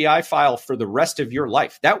your FBI file for the rest of your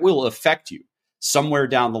life. That will affect you somewhere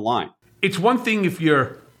down the line. It's one thing if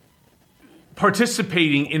you're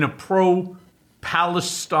participating in a pro-Palestine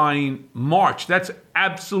march. That's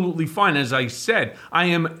absolutely fine. As I said, I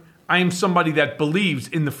am somebody that believes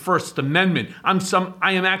in the First Amendment.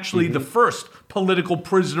 I am actually the first political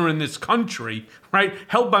prisoner in this country, right?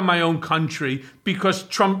 Held by my own country because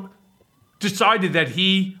Trump decided that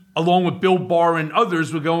he, along with Bill Barr and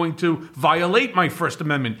others, were going to violate my First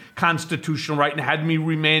Amendment constitutional right and had me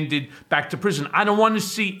remanded back to prison. I don't want to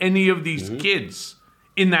see any of these kids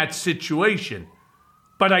in that situation.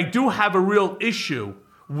 But I do have a real issue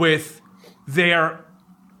with their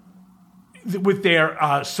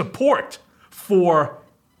support for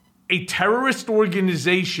a terrorist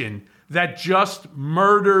organization that just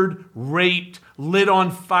murdered, raped, lit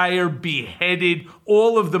on fire, beheaded,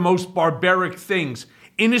 all of the most barbaric things.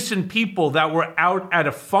 Innocent people that were out at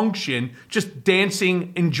a function, just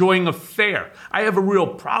dancing, enjoying a fair. I have a real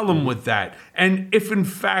problem with that. And if in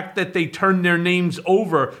fact that they turned their names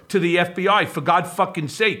over to the FBI, for God fucking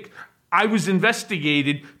sake, I was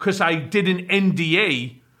investigated because I did an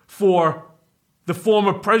NDA for the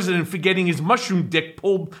former president for getting his mushroom dick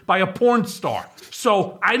pulled by a porn star.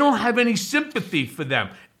 So I don't have any sympathy for them.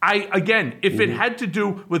 If it had to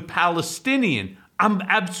do with Palestinian, I'm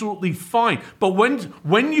absolutely fine. But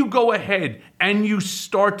when you go ahead and you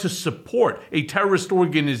start to support a terrorist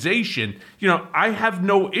organization, I have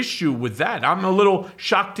no issue with that. I'm a little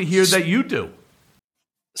shocked to hear that you do.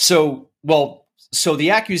 So the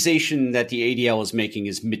accusation that the ADL is making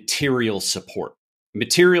is material support.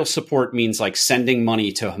 Material support means like sending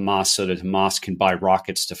money to Hamas so that Hamas can buy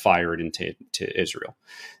rockets to fire it into Israel.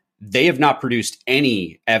 They have not produced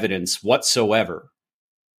any evidence whatsoever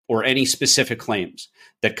or any specific claims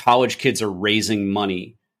that college kids are raising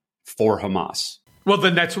money for Hamas. Well,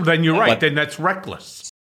 then you're right. Then that's reckless.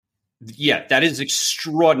 Yeah, that is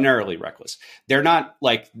extraordinarily reckless. They're not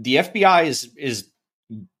like the FBI is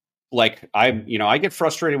like I get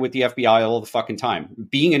frustrated with the FBI all the fucking time.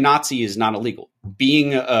 Being a Nazi is not illegal.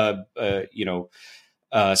 Being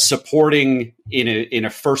supporting in a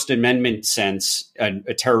First Amendment sense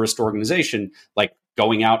a terrorist organization, like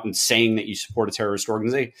going out and saying that you support a terrorist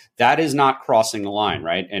organization, that is not crossing the line,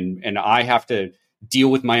 right? And I have to deal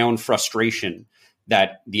with my own frustration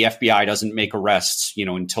that the FBI doesn't make arrests,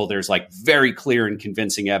 until there's like very clear and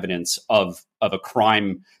convincing evidence of a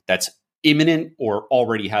crime that's imminent or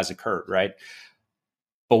already has occurred, right?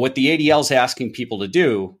 But what the ADL is asking people to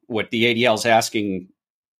do, what the ADL is asking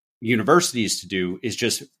universities to do, is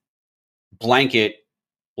just blanket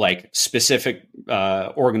like specific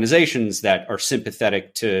organizations that are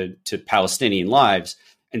sympathetic to Palestinian lives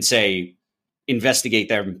and say, investigate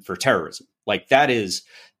them for terrorism. Like that is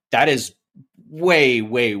way,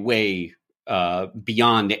 way, way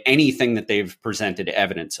beyond anything that they've presented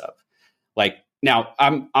evidence of. Like now,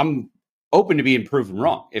 I'm open to being proven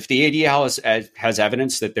wrong. If the ADL has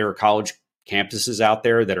evidence that there are college campuses out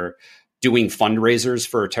there that are doing fundraisers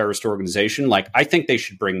for a terrorist organization, like I think they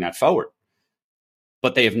should bring that forward.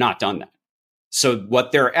 But they have not done that. So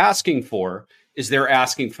what they're asking for is they're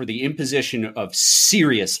asking for the imposition of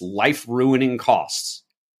serious life-ruining costs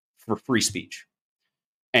for free speech.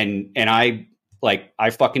 And I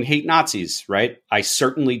fucking hate Nazis, right? I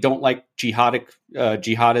certainly don't like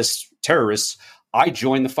jihadist terrorists. I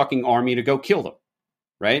joined the fucking army to go kill them,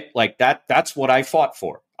 right? Like that's what I fought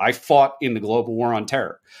for. I fought in the global war on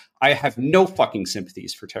terror. I have no fucking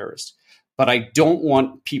sympathies for terrorists, but I don't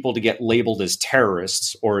want people to get labeled as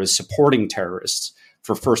terrorists or as supporting terrorists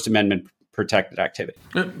for First Amendment protected activity.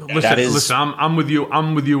 Listen, I'm with you.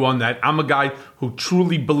 I'm with you on that. I'm a guy who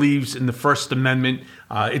truly believes in the First Amendment.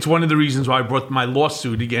 It's one of the reasons why I brought my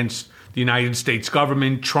lawsuit against the United States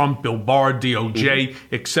government, Trump, Bill Barr, DOJ,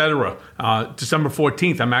 etc. December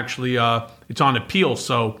 14th, I'm actually, it's on appeal,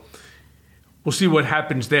 so we'll see what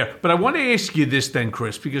happens there. But I want to ask you this then,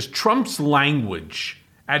 Chris, because Trump's language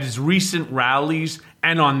at his recent rallies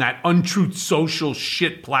and on that Untruth Social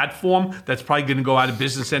shit platform that's probably going to go out of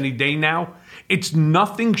business any day now, it's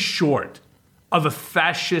nothing short of a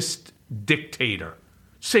fascist dictator.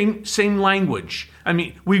 Same language. I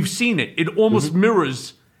mean, we've seen it. It almost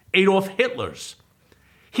mirrors Adolf Hitler's.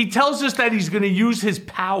 He tells us that he's going to use his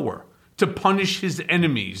power to punish his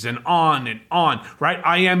enemies and on, right?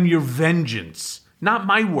 I am your vengeance. Not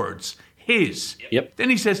my words, his. Yep. Then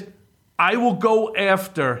he says, I will go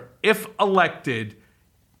after, if elected,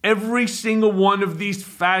 every single one of these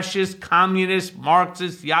fascist, communist,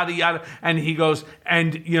 Marxist, yada, yada. And he goes,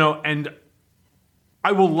 and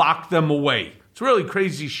I will lock them away. It's really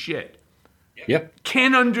crazy shit. Yep.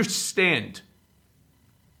 Can't understand.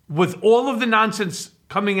 With all of the nonsense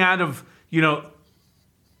coming out of,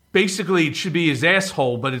 basically it should be his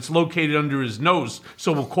asshole, but it's located under his nose,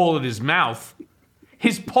 so we'll call it his mouth.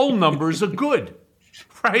 His poll numbers are good,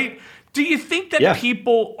 right? Do you think that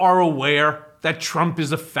people are aware that Trump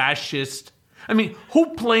is a fascist? I mean,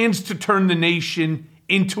 who plans to turn the nation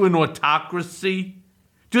into an autocracy?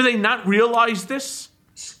 Do they not realize this?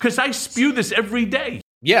 Because I spew this every day.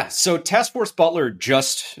 Yeah. So Task Force Butler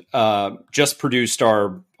just produced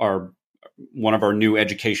our one of our new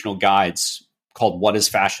educational guides called What is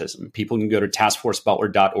Fascism? People can go to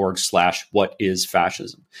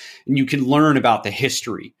taskforcebutler.org/whatisfascism. And you can learn about the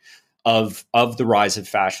history of the rise of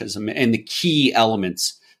fascism and the key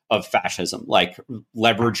elements of fascism, like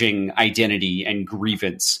leveraging identity and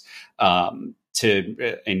grievance and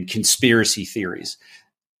conspiracy theories.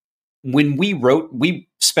 When we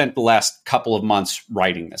spent the last couple of months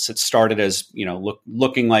writing this. It started as,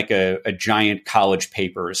 looking like a giant college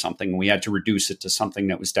paper or something. We had to reduce it to something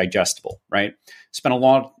that was digestible, right? Spent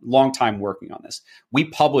a long time working on this. We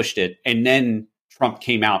published it, and then Trump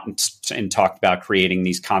came out and talked about creating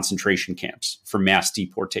these concentration camps for mass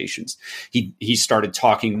deportations. He started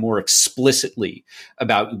talking more explicitly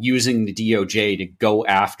about using the DOJ to go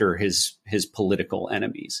after his political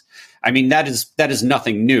enemies. I mean, that is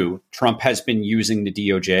nothing new. Trump has been using the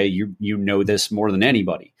DOJ. You know this more than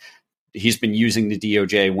anybody. He's been using the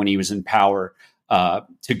DOJ when he was in power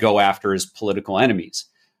to go after his political enemies.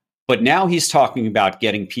 But now he's talking about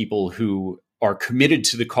getting people who are committed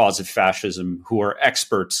to the cause of fascism, who are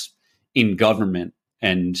experts in government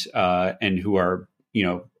and who are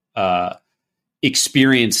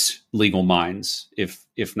experienced legal minds, if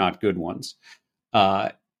not good ones,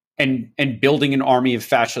 and building an army of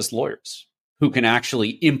fascist lawyers who can actually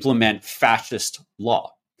implement fascist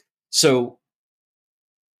law. So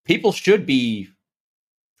people should be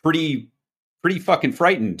pretty fucking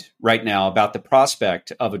frightened right now about the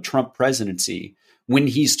prospect of a Trump presidency when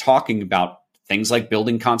he's talking about things like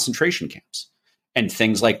building concentration camps and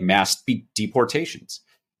things like mass deportations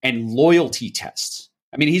and loyalty tests.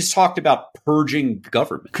 I mean, he's talked about purging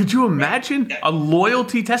government. Could you imagine a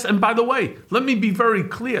loyalty test? And by the way, let me be very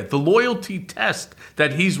clear. The loyalty test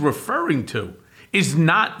that he's referring to is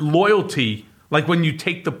not loyalty like when you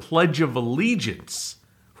take the Pledge of Allegiance,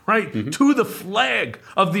 right, to the flag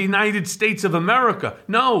of the United States of America.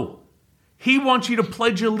 No, he wants you to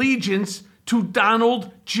pledge allegiance to Donald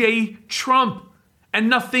J. Trump and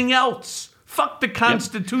nothing else. Fuck the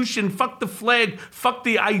Constitution, fuck the flag, fuck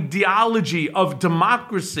the ideology of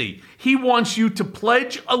democracy. He wants you to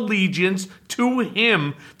pledge allegiance to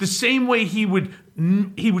him the same way he would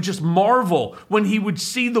just marvel when he would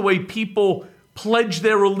see the way people pledge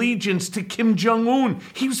their allegiance to Kim Jong-un.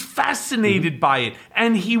 He was fascinated by it,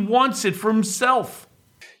 and he wants it for himself.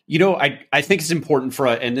 I think it's important for,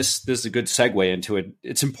 and this is a good segue into it.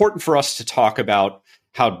 It's important for us to talk about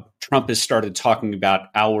how Trump has started talking about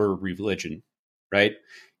our religion, right?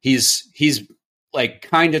 He's like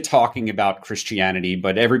kind of talking about Christianity,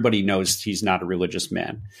 but everybody knows he's not a religious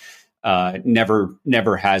man.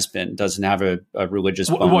 Never has been. Doesn't have a religious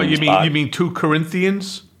bone. What you mean? You mean 2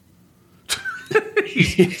 Corinthians?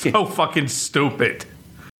 He's so fucking stupid.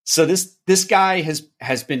 So this guy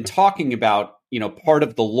has been talking about, part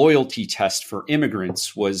of the loyalty test for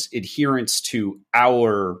immigrants was adherence to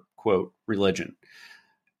our, quote, religion.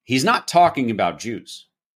 He's not talking about Jews,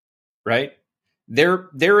 right?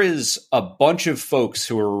 There is a bunch of folks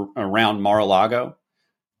who are around Mar-a-Lago,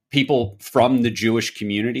 people from the Jewish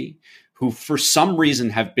community, who for some reason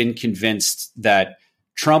have been convinced that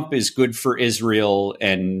Trump is good for Israel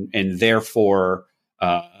and therefore,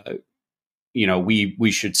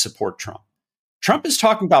 we should support Trump. Trump is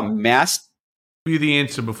talking about mass. Give you the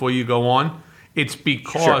answer before you go on. It's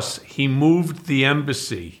because he moved the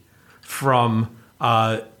embassy from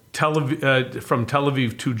Tel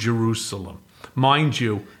Aviv to Jerusalem. Mind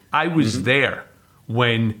you, I was there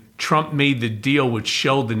when Trump made the deal with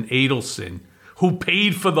Sheldon Adelson, who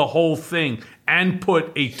paid for the whole thing and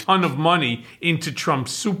put a ton of money into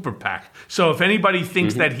Trump's super PAC. So if anybody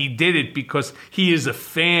thinks that he did it because he is a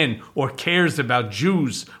fan or cares about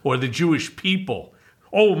Jews or the Jewish people,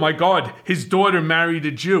 oh my God, his daughter married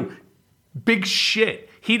a Jew. Big shit.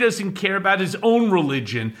 He doesn't care about his own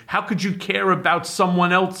religion. How could you care about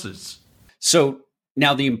someone else's? So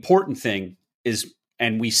now the important thing is,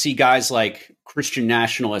 and we see guys like Christian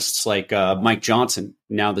nationalists like Mike Johnson,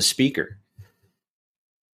 now the speaker.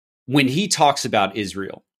 When he talks about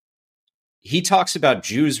Israel, he talks about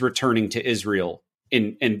Jews returning to Israel.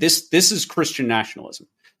 And this is Christian nationalism.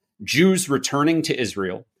 Jews returning to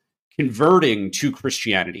Israel, converting to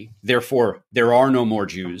Christianity. Therefore, there are no more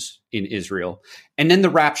Jews in Israel. And then the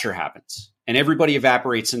rapture happens. And everybody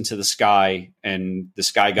evaporates into the sky. And the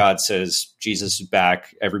sky god says, Jesus is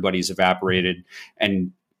back. Everybody's evaporated.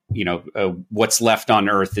 And, what's left on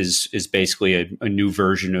earth is basically a new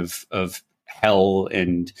version of hell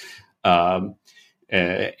and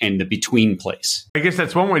the between place. I guess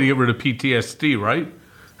that's one way to get rid of PTSD, right?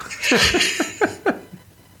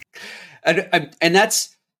 and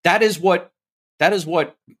that is what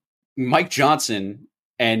what Mike Johnson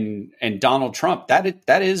and Donald Trump,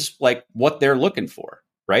 that is like what they're looking for,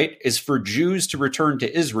 right? Is for Jews to return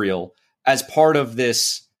to Israel as part of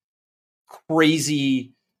this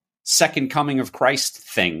crazy second coming of Christ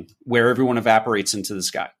thing where everyone evaporates into the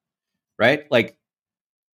sky, right? Like,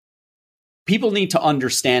 people need to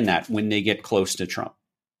understand that when they get close to Trump.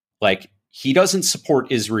 Like, he doesn't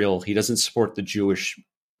support Israel. He doesn't support the Jewish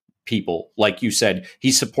people. Like you said,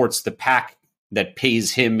 he supports the PAC that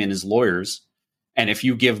pays him and his lawyers. And if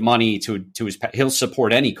you give money to his PAC, he'll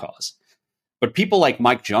support any cause. But people like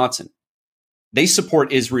Mike Johnson, they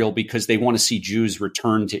support Israel because they want to see Jews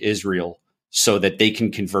return to Israel so that they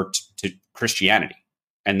can convert to Christianity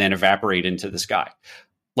and then evaporate into the sky.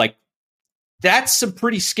 Like, that's some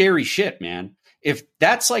pretty scary shit, man. If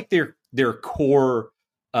that's like their core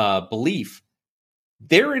belief,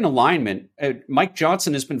 they're in alignment. Mike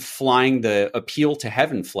Johnson has been flying the Appeal to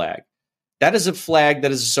Heaven flag. That is a flag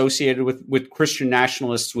that is associated with Christian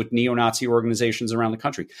nationalists, with neo-Nazi organizations around the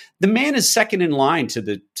country. The man is second in line to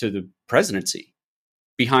the presidency,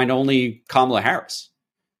 behind only Kamala Harris.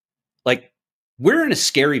 Like, we're in a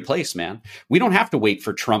scary place, man. We don't have to wait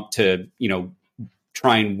for Trump to,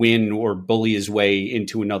 try and win or bully his way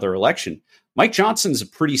into another election. Mike Johnson's a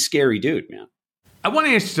pretty scary dude, man. I want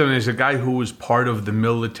to ask you something as a guy who was part of the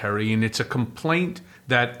military, and it's a complaint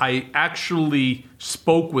that I actually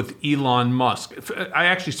spoke with Elon Musk. I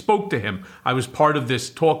actually spoke to him. I was part of this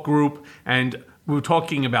talk group, and we were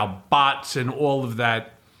talking about bots and all of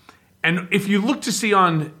that. And if you look to see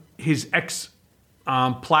on his X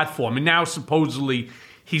platform, and now supposedly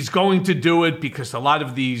he's going to do it because a lot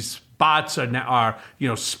of these bots are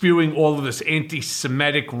spewing all of this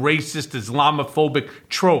anti-Semitic, racist, Islamophobic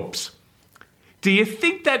tropes. Do you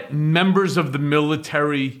think that members of the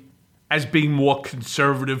military as being more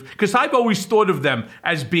conservative? Because I've always thought of them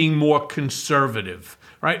as being more conservative,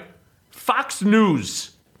 right? Fox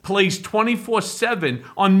News plays 24/7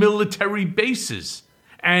 on military bases.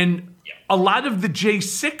 And a lot of the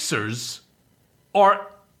J6ers are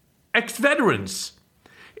ex-veterans.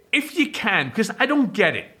 If you can, because I don't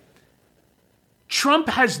get it. Trump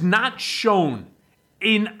has not shown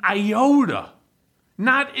not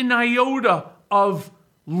an iota of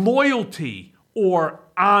loyalty or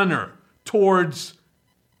honor towards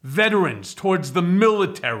veterans, towards the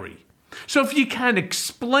military. So if you can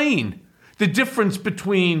explain the difference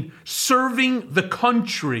between serving the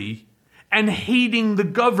country and hating the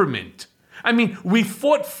government. I mean, we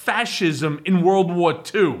fought fascism in World War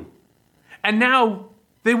II, and now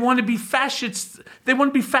they want to be fascists. They want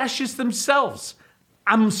to be fascists themselves.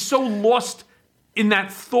 I'm so lost in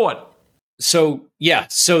that thought. So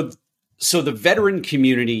the veteran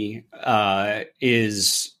community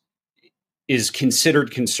is considered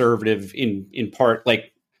conservative in part.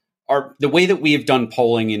 Like, the way that we have done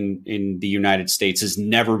polling in the United States has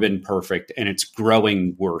never been perfect, and it's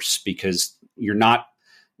growing worse because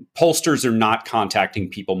pollsters are not contacting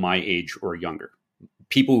people my age or younger.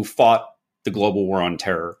 People who fought the global war on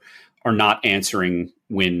terror are not answering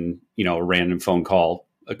when a random phone call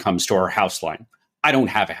comes to our house line. I don't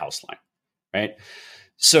have a house line, right?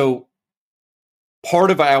 So part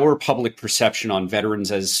of our public perception on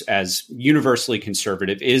veterans as universally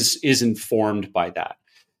conservative is informed by that.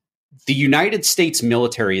 The United States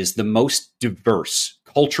military is the most diverse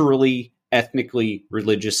culturally, ethnically,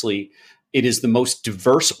 religiously. It is the most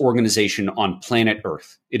diverse organization on planet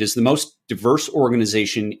Earth. It is the most diverse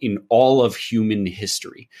organization in all of human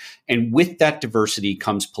history. And with that diversity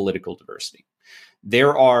comes political diversity.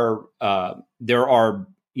 There are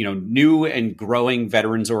new and growing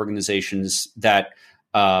veterans organizations that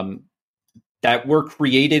were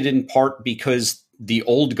created in part because the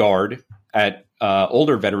old guard at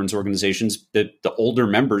older veterans organizations, the older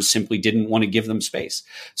members simply didn't want to give them space.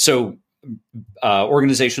 So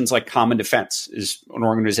organizations like Common Defense is an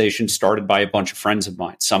organization started by a bunch of friends of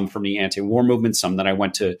mine, some from the anti-war movement, some that I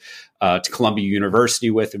went to Columbia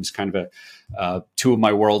University with. It was kind of two of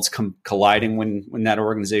my worlds colliding when that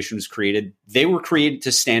organization was created. They were created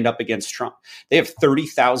to stand up against Trump. They have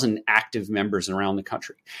 30,000 active members around the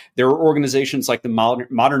country. There are organizations like the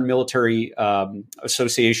Modern Military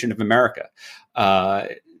Association of America.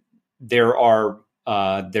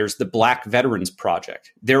 There's the Black Veterans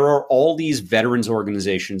Project. There are all these veterans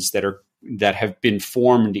organizations that have been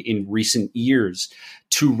formed in recent years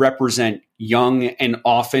to represent young and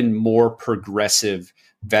often more progressive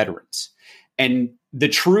veterans. And the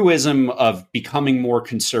truism of becoming more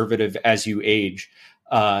conservative as you age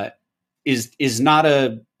is not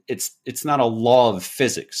it's not a law of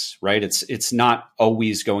physics, right? It's not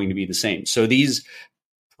always going to be the same. So these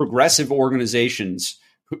progressive organizations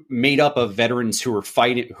made up of veterans who were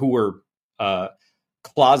fighting, who were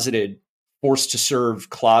closeted, forced to serve,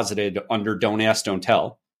 closeted under Don't Ask, Don't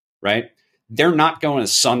Tell, right? They're not going to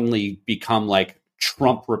suddenly become like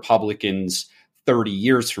Trump Republicans 30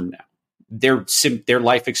 years from now. Their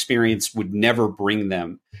life experience would never bring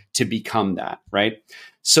them to become that, right?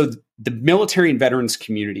 So the military and veterans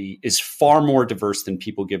community is far more diverse than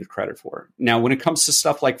people give it credit for. Now, when it comes to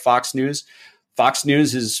stuff like Fox News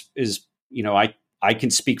is I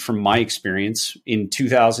can speak from my experience in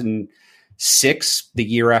 2006, the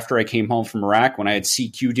year after I came home from Iraq, when I had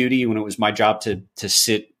CQ duty, when it was my job to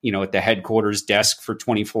sit, at the headquarters desk for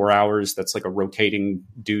 24 hours. That's like a rotating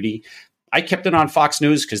duty. I kept it on Fox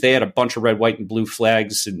News because they had a bunch of red, white, and blue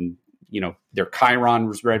flags, and their Chiron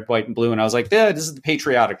was red, white, and blue. And I was like, this is the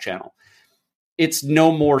patriotic channel. It's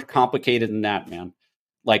no more complicated than that, man.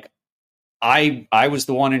 Like I was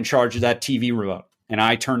the one in charge of that TV remote, and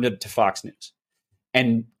I turned it to Fox News.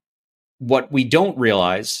 And what we don't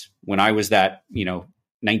realize, when I was that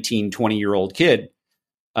 19, 20-year-old kid,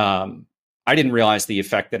 I didn't realize the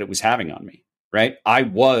effect that it was having on me. Right. I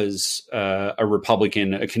was a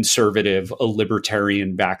Republican, a conservative, a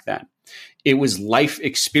libertarian back then. It was life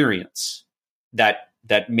experience that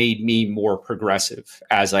made me more progressive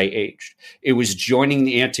as I aged. It was joining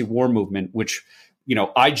the anti-war movement, which,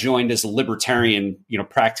 I joined as a libertarian,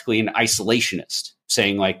 practically an isolationist,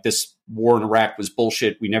 saying like this war in Iraq was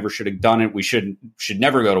bullshit. We never should have done it. We should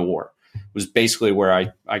never go to war. Was basically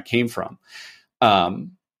where I came from.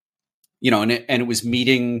 And it was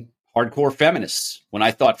meeting hardcore feminists when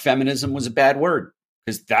I thought feminism was a bad word,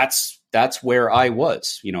 because that's where I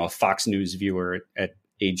was, a Fox News viewer at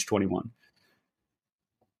age 21.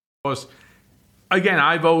 Again,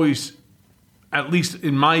 I've always, at least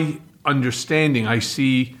in my understanding, I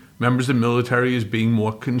see members of the military as being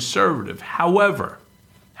more conservative. However,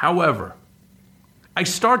 I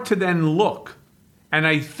start to then look and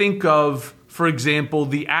I think of, for example,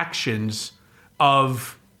 the actions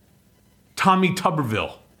of Tommy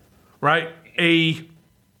Tuberville, right? A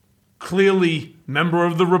clearly member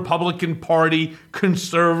of the Republican Party,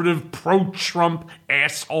 conservative, pro-Trump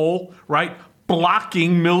asshole, right?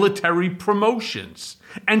 Blocking military promotions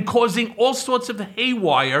and causing all sorts of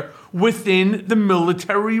haywire within the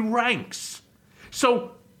military ranks.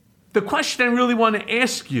 So the question I really want to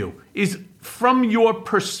ask you is, from your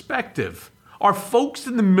perspective, are folks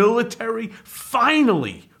in the military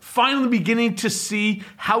finally beginning to see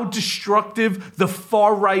how destructive the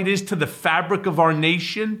far right is to the fabric of our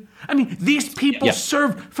nation? I mean, these people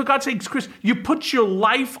serve, for God's sakes, Chris, you put your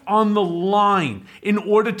life on the line in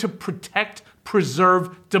order to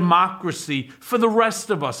preserve democracy for the rest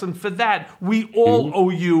of us. And for that, we all owe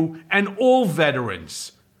you, and all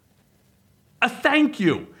veterans, a thank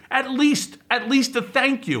you. At least a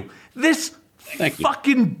thank you. This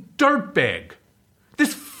fucking dirtbag,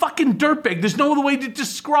 there's no other way to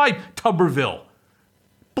describe Tuberville,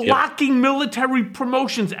 blocking military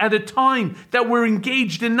promotions at a time that we're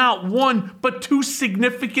engaged in not one, but two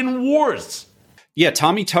significant wars. Yeah,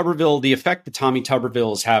 Tommy Tuberville, the effect that Tommy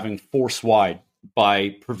Tuberville is having force-wide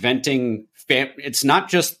by preventing, it's not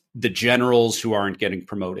just the generals who aren't getting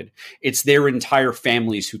promoted, it's their entire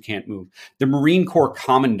families who can't move. The Marine Corps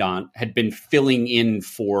commandant had been filling in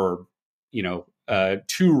for,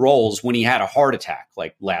 two roles when he had a heart attack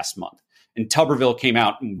like last month. And Tuberville came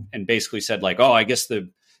out and basically said like, I guess the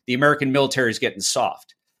American military is getting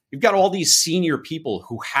soft. You've got all these senior people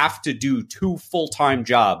who have to do 2 full-time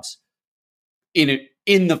jobs in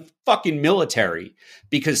the fucking military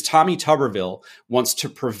because Tommy Tuberville wants to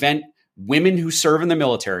prevent women who serve in the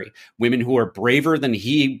military, women who are braver than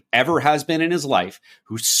he ever has been in his life,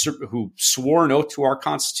 who swore an oath to our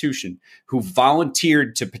Constitution, who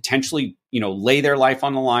volunteered to potentially, lay their life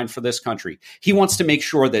on the line for this country. He wants to make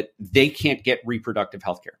sure that they can't get reproductive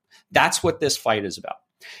health care. That's what this fight is about.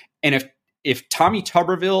 And if Tommy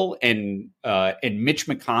Tuberville and Mitch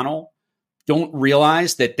McConnell don't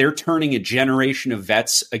realize that they're turning a generation of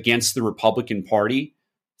vets against the Republican Party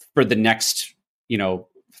for the next,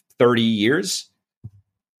 30 years,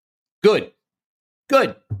 good.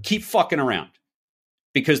 Keep fucking around,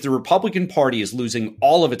 because the Republican Party is losing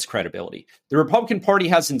all of its credibility. The Republican Party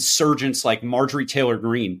has insurgents like Marjorie Taylor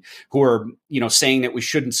Greene who are, saying that we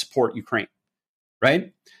shouldn't support Ukraine,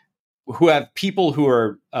 right? Who have people who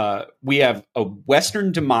are, we have a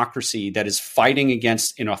Western democracy that is fighting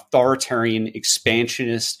against an authoritarian,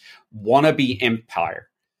 expansionist, wannabe empire.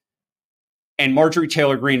 And Marjorie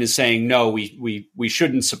Taylor Greene is saying, no, we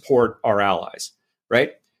shouldn't support our allies,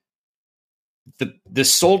 right? The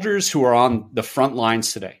soldiers who are on the front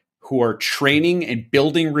lines today, who are training and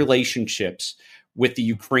building relationships with the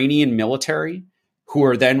Ukrainian military, who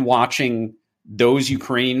are then watching those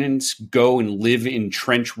Ukrainians go and live in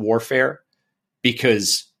trench warfare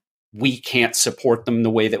because we can't support them the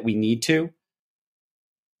way that we need to,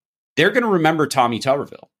 they're going to remember Tommy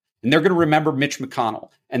Tuberville, and they're going to remember Mitch McConnell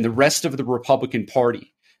and the rest of the Republican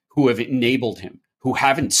Party who have enabled him, who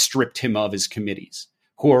haven't stripped him of his committees,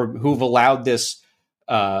 who've allowed this,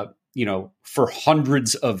 for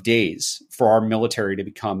hundreds of days for our military to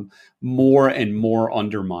become more and more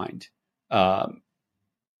undermined.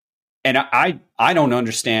 And I don't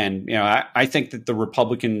understand. I think that the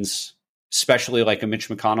Republicans, especially like a Mitch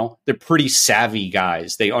McConnell, they're pretty savvy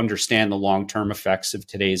guys. They understand the long-term effects of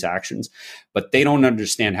today's actions, but they don't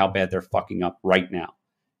understand how bad they're fucking up right now.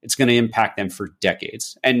 It's going to impact them for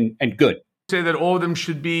decades, and good. Say that all of them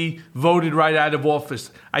should be voted right out of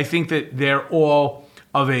office. I think that they're all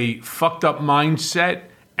of a fucked up mindset,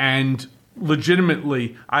 and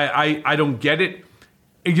legitimately, I don't get it.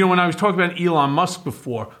 When I was talking about Elon Musk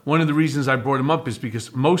before, one of the reasons I brought him up is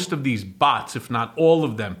because most of these bots, if not all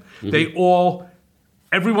of them,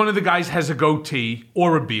 every one of the guys has a goatee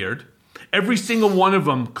or a beard. Every single one of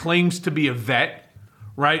them claims to be a vet,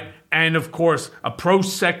 right? And of course, a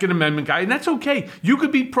pro-Second Amendment guy. And that's okay. You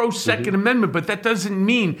could be pro-Second Amendment, but that doesn't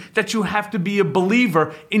mean that you have to be a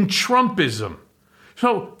believer in Trumpism.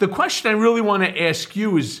 So the question I really want to ask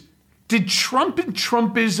you is, did Trump and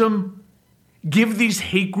Trumpism give these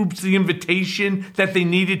hate groups the invitation that they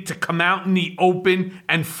needed to come out in the open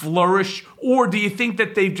and flourish? Or do you think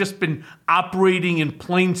that they've just been operating in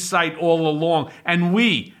plain sight all along, and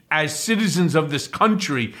we, as citizens of this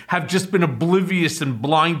country, have just been oblivious and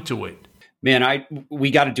blind to it? Man,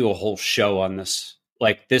 we got to do a whole show on this.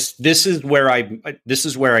 Like this is where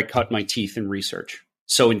I cut my teeth in research.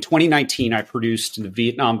 So in 2019, I produced the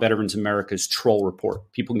Vietnam Veterans America's Troll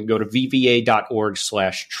Report. People can go to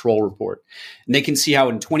vva.org/troll report. And they can see how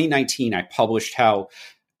in 2019, I published how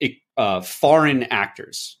foreign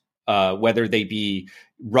actors, whether they be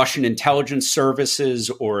Russian intelligence services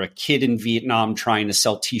or a kid in Vietnam trying to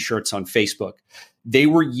sell T-shirts on Facebook, they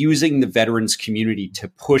were using the veterans community to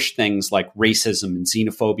push things like racism and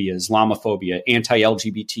xenophobia, Islamophobia,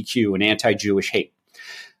 anti-LGBTQ, and anti-Jewish hate.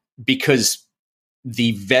 Because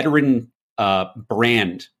the veteran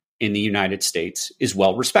brand in the United States is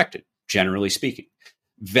well respected, generally speaking.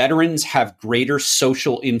 Veterans have greater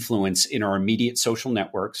social influence in our immediate social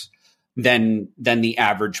networks than the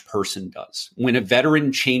average person does. When a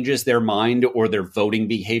veteran changes their mind or their voting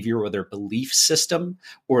behavior or their belief system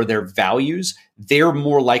or their values, they're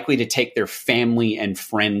more likely to take their family and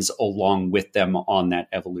friends along with them on that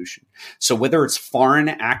evolution. So whether it's foreign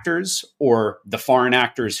actors or the foreign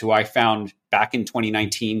actors who I found back in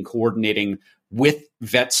 2019 coordinating with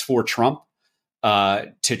Vets for Trump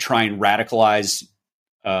to try and radicalize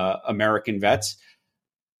American vets,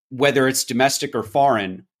 whether it's domestic or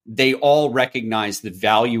foreign, they all recognize the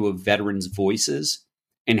value of veterans' voices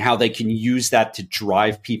and how they can use that to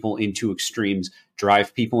drive people into extremes,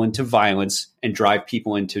 drive people into violence, and drive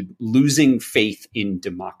people into losing faith in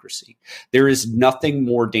democracy. There is nothing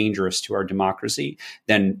more dangerous to our democracy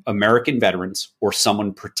than American veterans or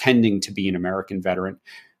someone pretending to be an American veteran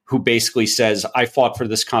who basically says, I fought for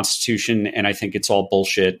this Constitution and I think it's all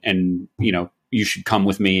bullshit, and you should come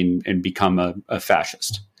with me and become a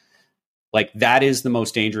fascist. Like, that is the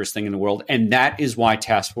most dangerous thing in the world. And that is why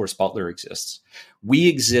Task Force Butler exists. We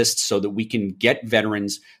exist so that we can get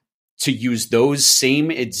veterans to use those same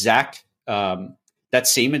exact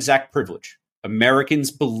privilege. Americans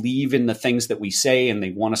believe in the things that we say and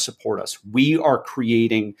they want to support us. We are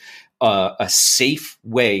creating a safe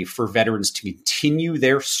way for veterans to continue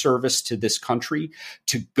their service to this country,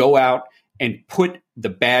 to go out and put the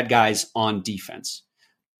bad guys on defense.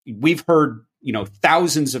 We've heard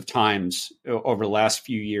thousands of times over the last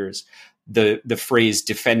few years, the phrase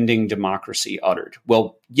defending democracy uttered.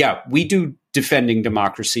 Well, yeah, we do defending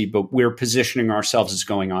democracy, but we're positioning ourselves as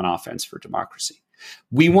going on offense for democracy.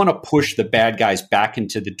 We want to push the bad guys back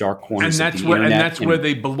into the dark corners of the internet. And that's where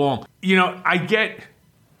they belong. I get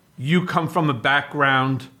you come from a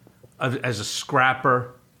background as a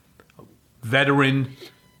scrapper, veteran,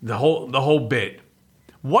 the whole bit.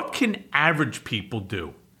 What can average people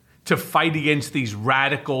do to fight against these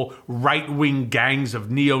radical right-wing gangs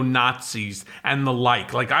of neo-Nazis and the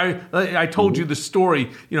like? Like I told you the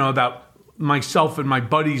story, about myself and my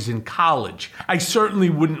buddies in college. I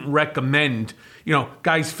certainly wouldn't recommend,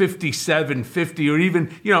 guys 57, 50, or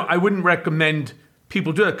even, I wouldn't recommend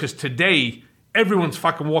people do that, because today everyone's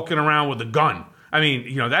fucking walking around with a gun. I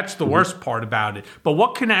mean, that's the worst part about it. But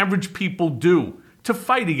what can average people do to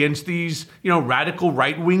fight against these, radical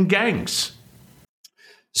right-wing gangs?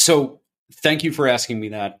 So thank you for asking me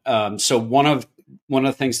that. So one of one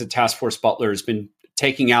of the things that Task Force Butler has been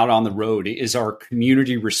taking out on the road is our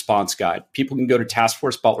community response guide. People can go to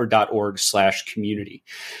taskforcebutler.org/community.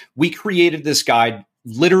 We created this guide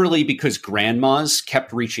literally because grandmas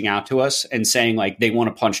kept reaching out to us and saying like they want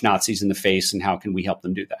to punch Nazis in the face and how can we help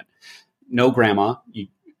them do that? No, grandma,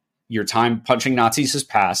 your time punching Nazis has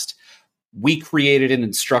passed. We created an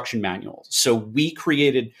instruction manual. So we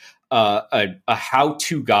created a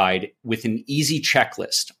how-to guide with an easy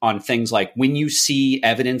checklist on things like when you see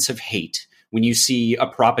evidence of hate, when you see a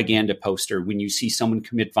propaganda poster, when you see someone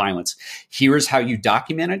commit violence, here's how you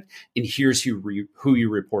document it, and here's who you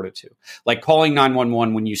report it to. Like calling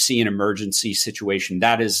 911 when you see an emergency situation,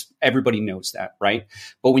 that is, everybody knows that, right?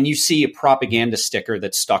 But when you see a propaganda sticker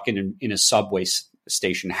that's stuck in a subway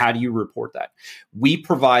station, how do you report that? We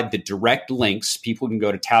provide the direct links. People can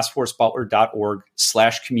go to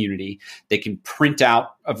taskforcebutler.org/community. They can print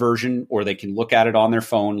out a version or they can look at it on their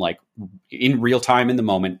phone, like in real time in the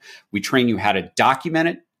moment. We train you how to document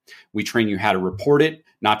it. We train you how to report it,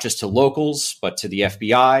 not just to locals, but to the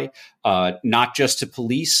FBI, not just to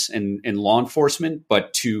police and law enforcement,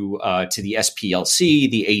 but to the SPLC,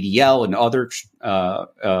 the ADL, and other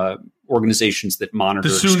organizations that monitor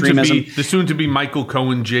extremism. The soon-to-be Michael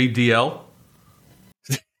Cohen JDL.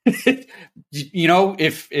 You know,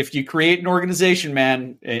 if you create an organization,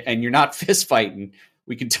 man, and you're not fist fighting,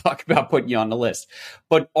 we can talk about putting you on the list.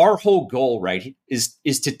 But our whole goal, right, is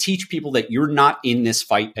to teach people that you're not in this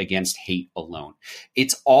fight against hate alone.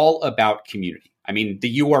 It's all about community. I mean,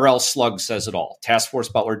 the URL slug says it all,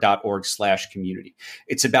 taskforcebutler.org/community.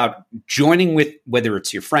 It's about joining with, whether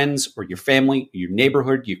it's your friends or your family, your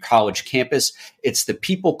neighborhood, your college campus. It's the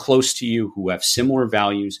people close to you who have similar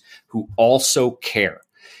values, who also care.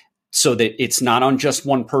 So that it's not on just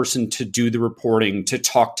one person to do the reporting, to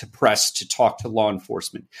talk to press, to talk to law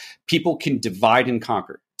enforcement. People can divide and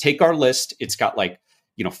conquer. Take our list. It's got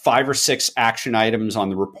 5 or 6 action items on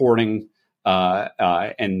the reporting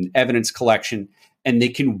and evidence collection. And they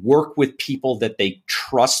can work with people that they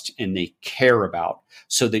trust and they care about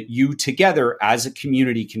so that you together as a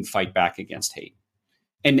community can fight back against hate.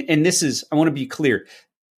 And this is, I want to be clear.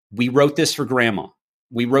 We wrote this for grandma.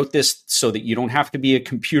 We wrote this so that you don't have to be a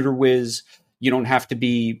computer whiz. You don't have to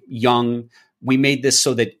be young. We made this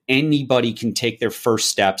so that anybody can take their first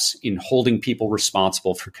steps in holding people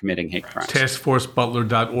responsible for committing hate crimes.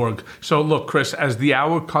 Taskforcebutler.org. So look, Chris, as the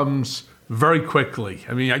hour comes very quickly,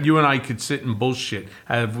 I mean, you and I could sit and bullshit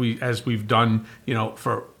as we've done,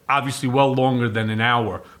 for obviously well longer than an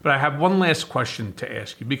hour. But I have one last question to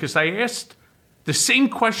ask you, because I asked the same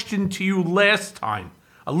question to you last time,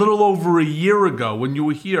 a little over a year ago when you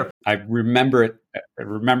were here. I remember it. I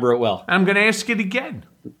remember it well. And I'm going to ask it again.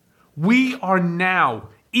 We are now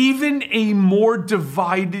even a more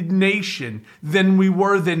divided nation than we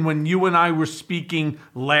were then when you and I were speaking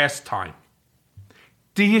last time.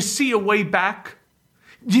 Do you see a way back?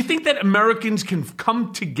 Do you think that Americans can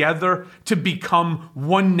come together to become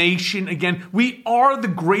one nation again? We are the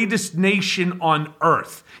greatest nation on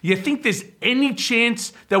earth. You think there's any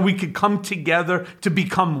chance that we could come together to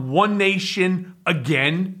become one nation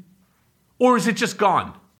again? Or is it just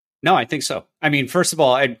gone? No, I think so. I mean, first of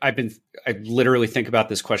all, I literally think about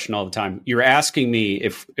this question all the time. You're asking me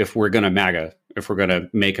if we're going to MAGA, if we're going to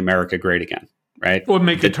make America great again. Right. Or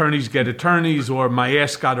make attorneys get attorneys, or my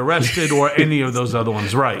ass got arrested, or any of those other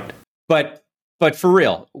ones. Right. But for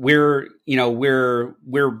real, we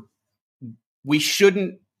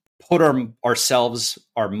shouldn't put ourselves,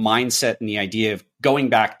 our mindset in the idea of going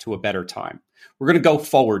back to a better time. We're going to go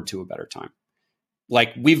forward to a better time.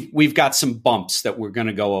 Like we've got some bumps that we're going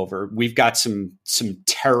to go over. We've got some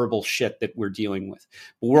terrible shit that we're dealing with,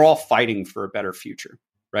 but we're all fighting for a better future.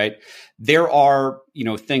 Right. There are,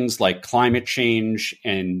 things like climate change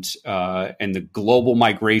and the global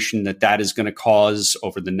migration that is going to cause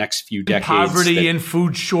over the next few decades. Poverty and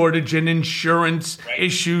food shortage and insurance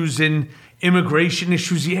issues and immigration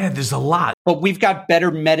issues. Yeah, there's a lot. But we've got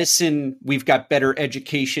better medicine. We've got better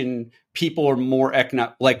education. People are more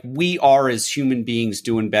economic. Like we are as human beings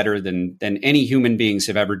doing better than any human beings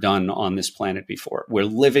have ever done on this planet before. We're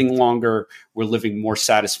living longer. We're living more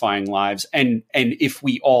satisfying lives. And if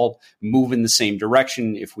we all move in the same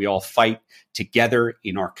direction, if we all fight together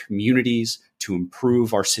in our communities to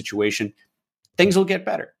improve our situation, things will get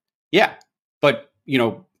better. Yeah. But,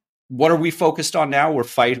 what are we focused on now? We're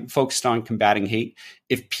focused on combating hate.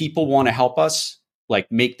 If people want to help us,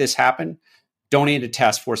 make this happen, donate at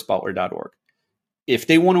taskforcebutler.org. If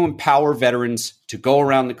they want to empower veterans to go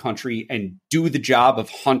around the country and do the job of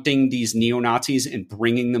hunting these neo-Nazis and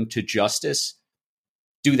bringing them to justice,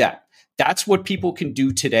 do that. That's what people can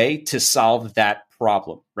do today to solve that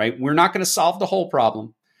problem, right? We're not going to solve the whole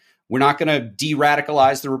problem. We're not going to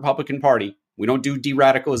de-radicalize the Republican Party. We don't do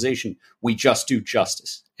de-radicalization. We just do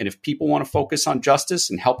justice. And if people want to focus on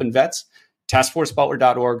justice and helping vets,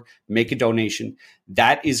 taskforcebutler.org, make a donation.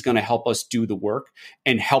 That is going to help us do the work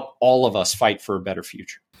and help all of us fight for a better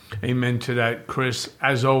future. Amen to that, Chris.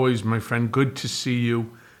 As always, my friend, good to see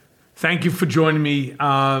you. Thank you for joining me.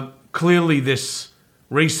 Clearly, this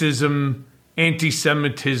racism,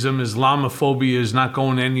 anti-Semitism, Islamophobia is not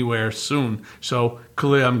going anywhere soon. So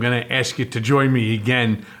clearly, I'm going to ask you to join me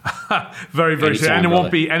again, very, very soon. And it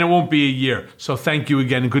won't be a year. So thank you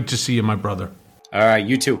again, and good to see you, my brother. All right,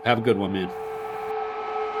 you too. Have a good one, man.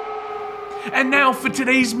 And now for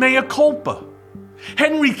today's mea culpa.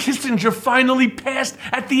 Henry Kissinger finally passed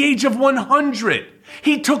at the age of 100.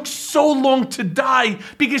 He took so long to die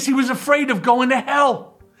because he was afraid of going to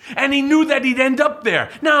hell. And he knew that he'd end up there.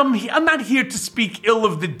 Now, I'm not here to speak ill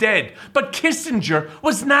of the dead, but Kissinger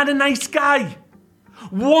was not a nice guy.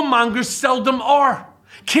 Warmongers seldom are.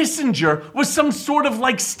 Kissinger was some sort of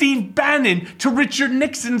like Steve Bannon to Richard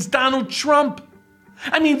Nixon's Donald Trump.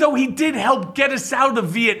 I mean, though he did help get us out of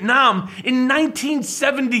Vietnam, in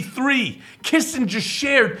 1973, Kissinger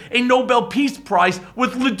shared a Nobel Peace Prize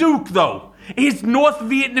with LeDuc, though, his North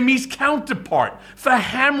Vietnamese counterpart, for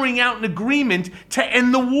hammering out an agreement to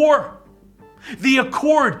end the war. The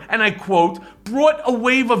accord, and I quote, brought a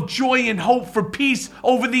wave of joy and hope for peace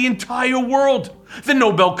over the entire world, the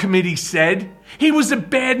Nobel Committee said. He was a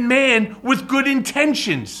bad man with good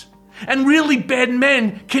intentions, and really bad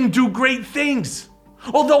men can do great things.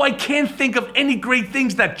 Although I can't think of any great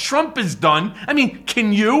things that Trump has done. I mean,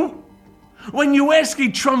 can you? When you ask a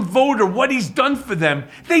Trump voter what he's done for them,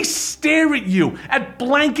 they stare at you at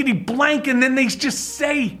blankety blank and then they just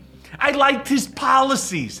say, I liked his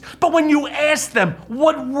policies. But when you ask them,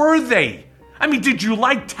 what were they? I mean, did you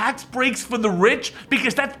like tax breaks for the rich?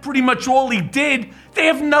 Because that's pretty much all he did. They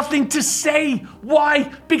have nothing to say.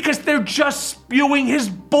 Why? Because they're just spewing his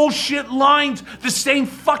bullshit lines. The same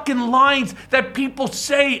fucking lines that people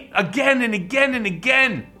say again and again and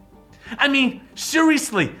again. I mean,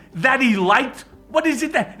 seriously, that he liked? What is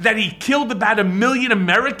it that he killed about 1 million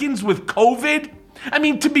Americans with COVID? I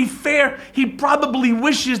mean, to be fair, he probably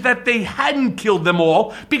wishes that they hadn't killed them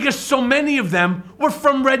all because so many of them were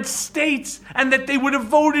from red states and that they would have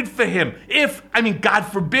voted for him if, I mean, God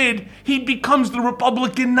forbid, he becomes the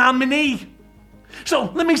Republican nominee.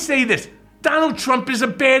 So let me say this. Donald Trump is a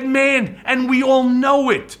bad man and we all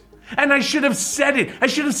know it. And I should have said it. I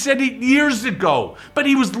should have said it years ago. But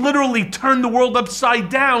he was literally turned the world upside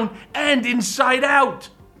down and inside out.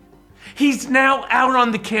 He's now out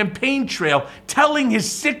on the campaign trail telling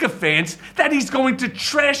his sycophants that he's going to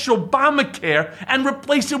trash Obamacare and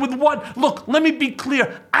replace it with what? Look, let me be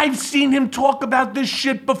clear. I've seen him talk about this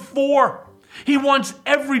shit before. He wants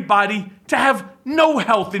everybody to have no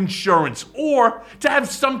health insurance or to have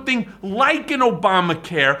something like an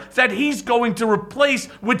Obamacare that he's going to replace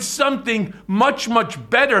with something much, much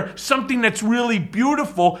better, something that's really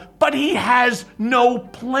beautiful, but he has no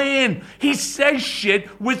plan. He says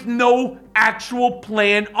shit with no actual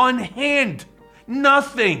plan on hand.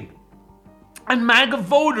 Nothing. And MAGA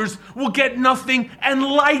voters will get nothing and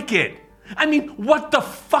like it. I mean, what the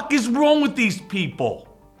fuck is wrong with these people?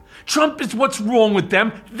 Trump is what's wrong with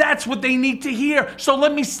them. That's what they need to hear. So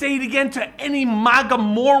let me say it again to any MAGA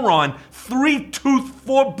moron, 3-tooth,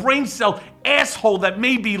 4-brain cell asshole that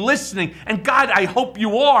may be listening. And God, I hope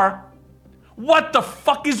you are. What the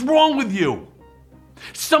fuck is wrong with you?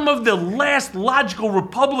 Some of the last logical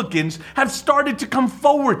Republicans have started to come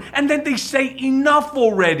forward and then they say enough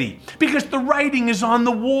already because the writing is on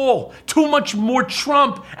the wall. Too much more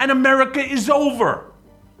Trump and America is over.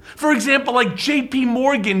 For example, like JP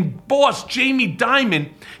Morgan boss Jamie Dimon,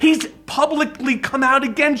 he's publicly come out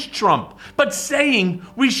against Trump, but saying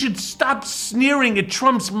we should stop sneering at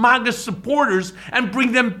Trump's MAGA supporters and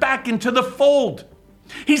bring them back into the fold.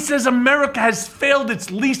 He says America has failed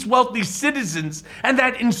its least wealthy citizens and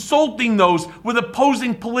that insulting those with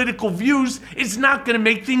opposing political views is not going to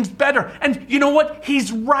make things better. And you know what?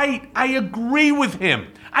 He's right. I agree with him.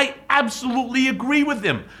 I absolutely agree with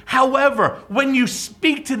him. However, when you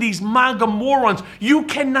speak to these MAGA morons, you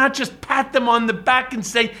cannot just pat them on the back and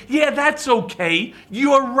say, yeah, that's okay.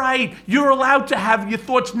 You're right. You're allowed to have your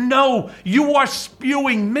thoughts. No, you are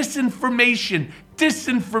spewing misinformation,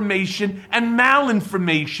 disinformation, and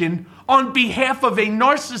malinformation on behalf of a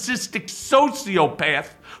narcissistic sociopath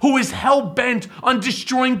who is hell-bent on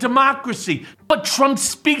destroying democracy. But Trump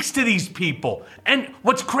speaks to these people. And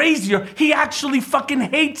what's crazier, he actually fucking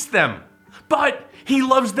hates them. But he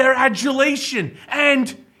loves their adulation.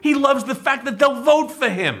 And he loves the fact that they'll vote for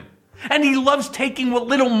him. And he loves taking what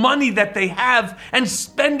little money that they have and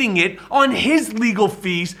spending it on his legal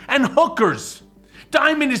fees and hookers.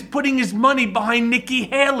 Diamond is putting his money behind Nikki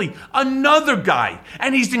Haley, another guy,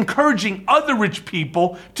 and he's encouraging other rich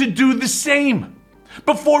people to do the same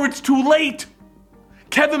before it's too late.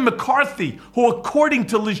 Kevin McCarthy, who according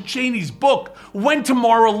to Liz Cheney's book, went to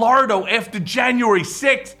Mar-a-Lago after January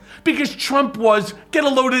 6th because Trump was, get a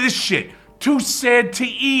load of this shit, too sad to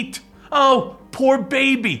eat. Oh, poor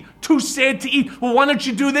baby, too sad to eat. Well, why don't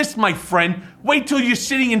you do this, my friend? Wait till you're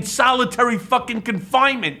sitting in solitary fucking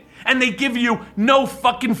confinement and they give you no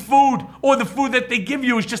fucking food, or the food that they give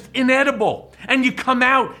you is just inedible. And you come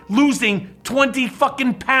out losing 20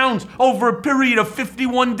 fucking pounds over a period of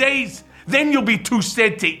 51 days. Then you'll be too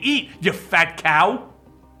sad to eat, you fat cow.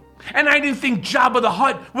 And I didn't think Jabba the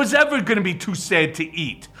Hutt was ever gonna be too sad to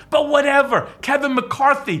eat. But whatever, Kevin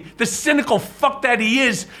McCarthy, the cynical fuck that he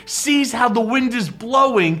is, sees how the wind is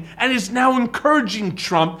blowing and is now encouraging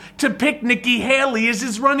Trump to pick Nikki Haley as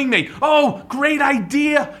his running mate. Oh, great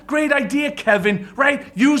idea, Kevin, right?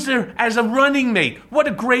 Use her as a running mate. What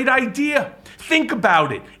a great idea. Think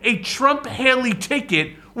about it. A Trump-Haley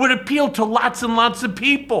ticket would appeal to lots and lots of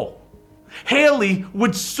people. Haley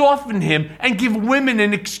would soften him and give women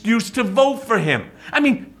an excuse to vote for him. I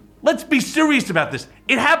mean, let's be serious about this.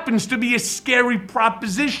 It happens to be a scary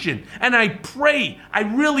proposition. And I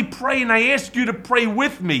really pray, and I ask you to pray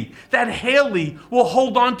with me, that Haley will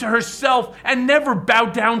hold on to herself and never bow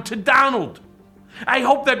down to Donald. I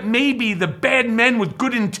hope that maybe the bad men with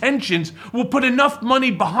good intentions will put enough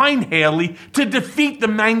money behind Haley to defeat the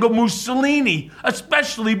Mango Mussolini,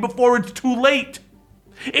 especially before it's too late.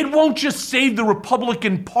 It won't just save the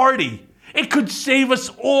Republican Party. It could save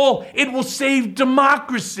us all. It will save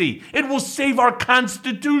democracy. It will save our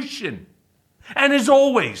Constitution. And as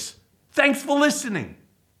always, thanks for listening.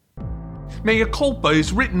 Mea Culpa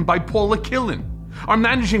is written by Paula Killen. Our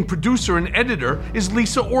managing producer and editor is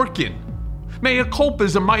Lisa Orkin. Mea Culpa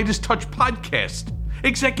is a Midas Touch podcast,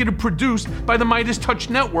 executive produced by the Midas Touch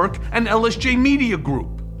Network and LSJ Media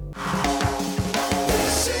Group.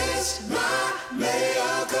 This is my mea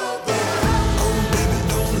culpa. Oh, baby,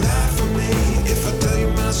 don't lie for me. If I tell you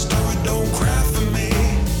my story, don't cry for me.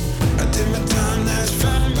 I did my time, that's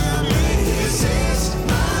fine by me. This is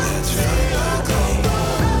my mea culpa.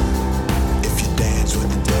 If you dance with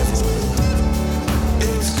the devil,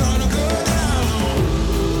 it's gonna go down.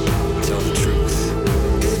 Tell the truth,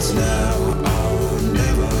 it's now or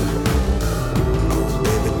never. Oh,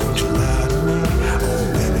 baby, don't you lie to me. Oh,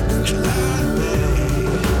 baby, don't you lie to me.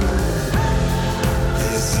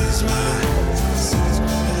 This is my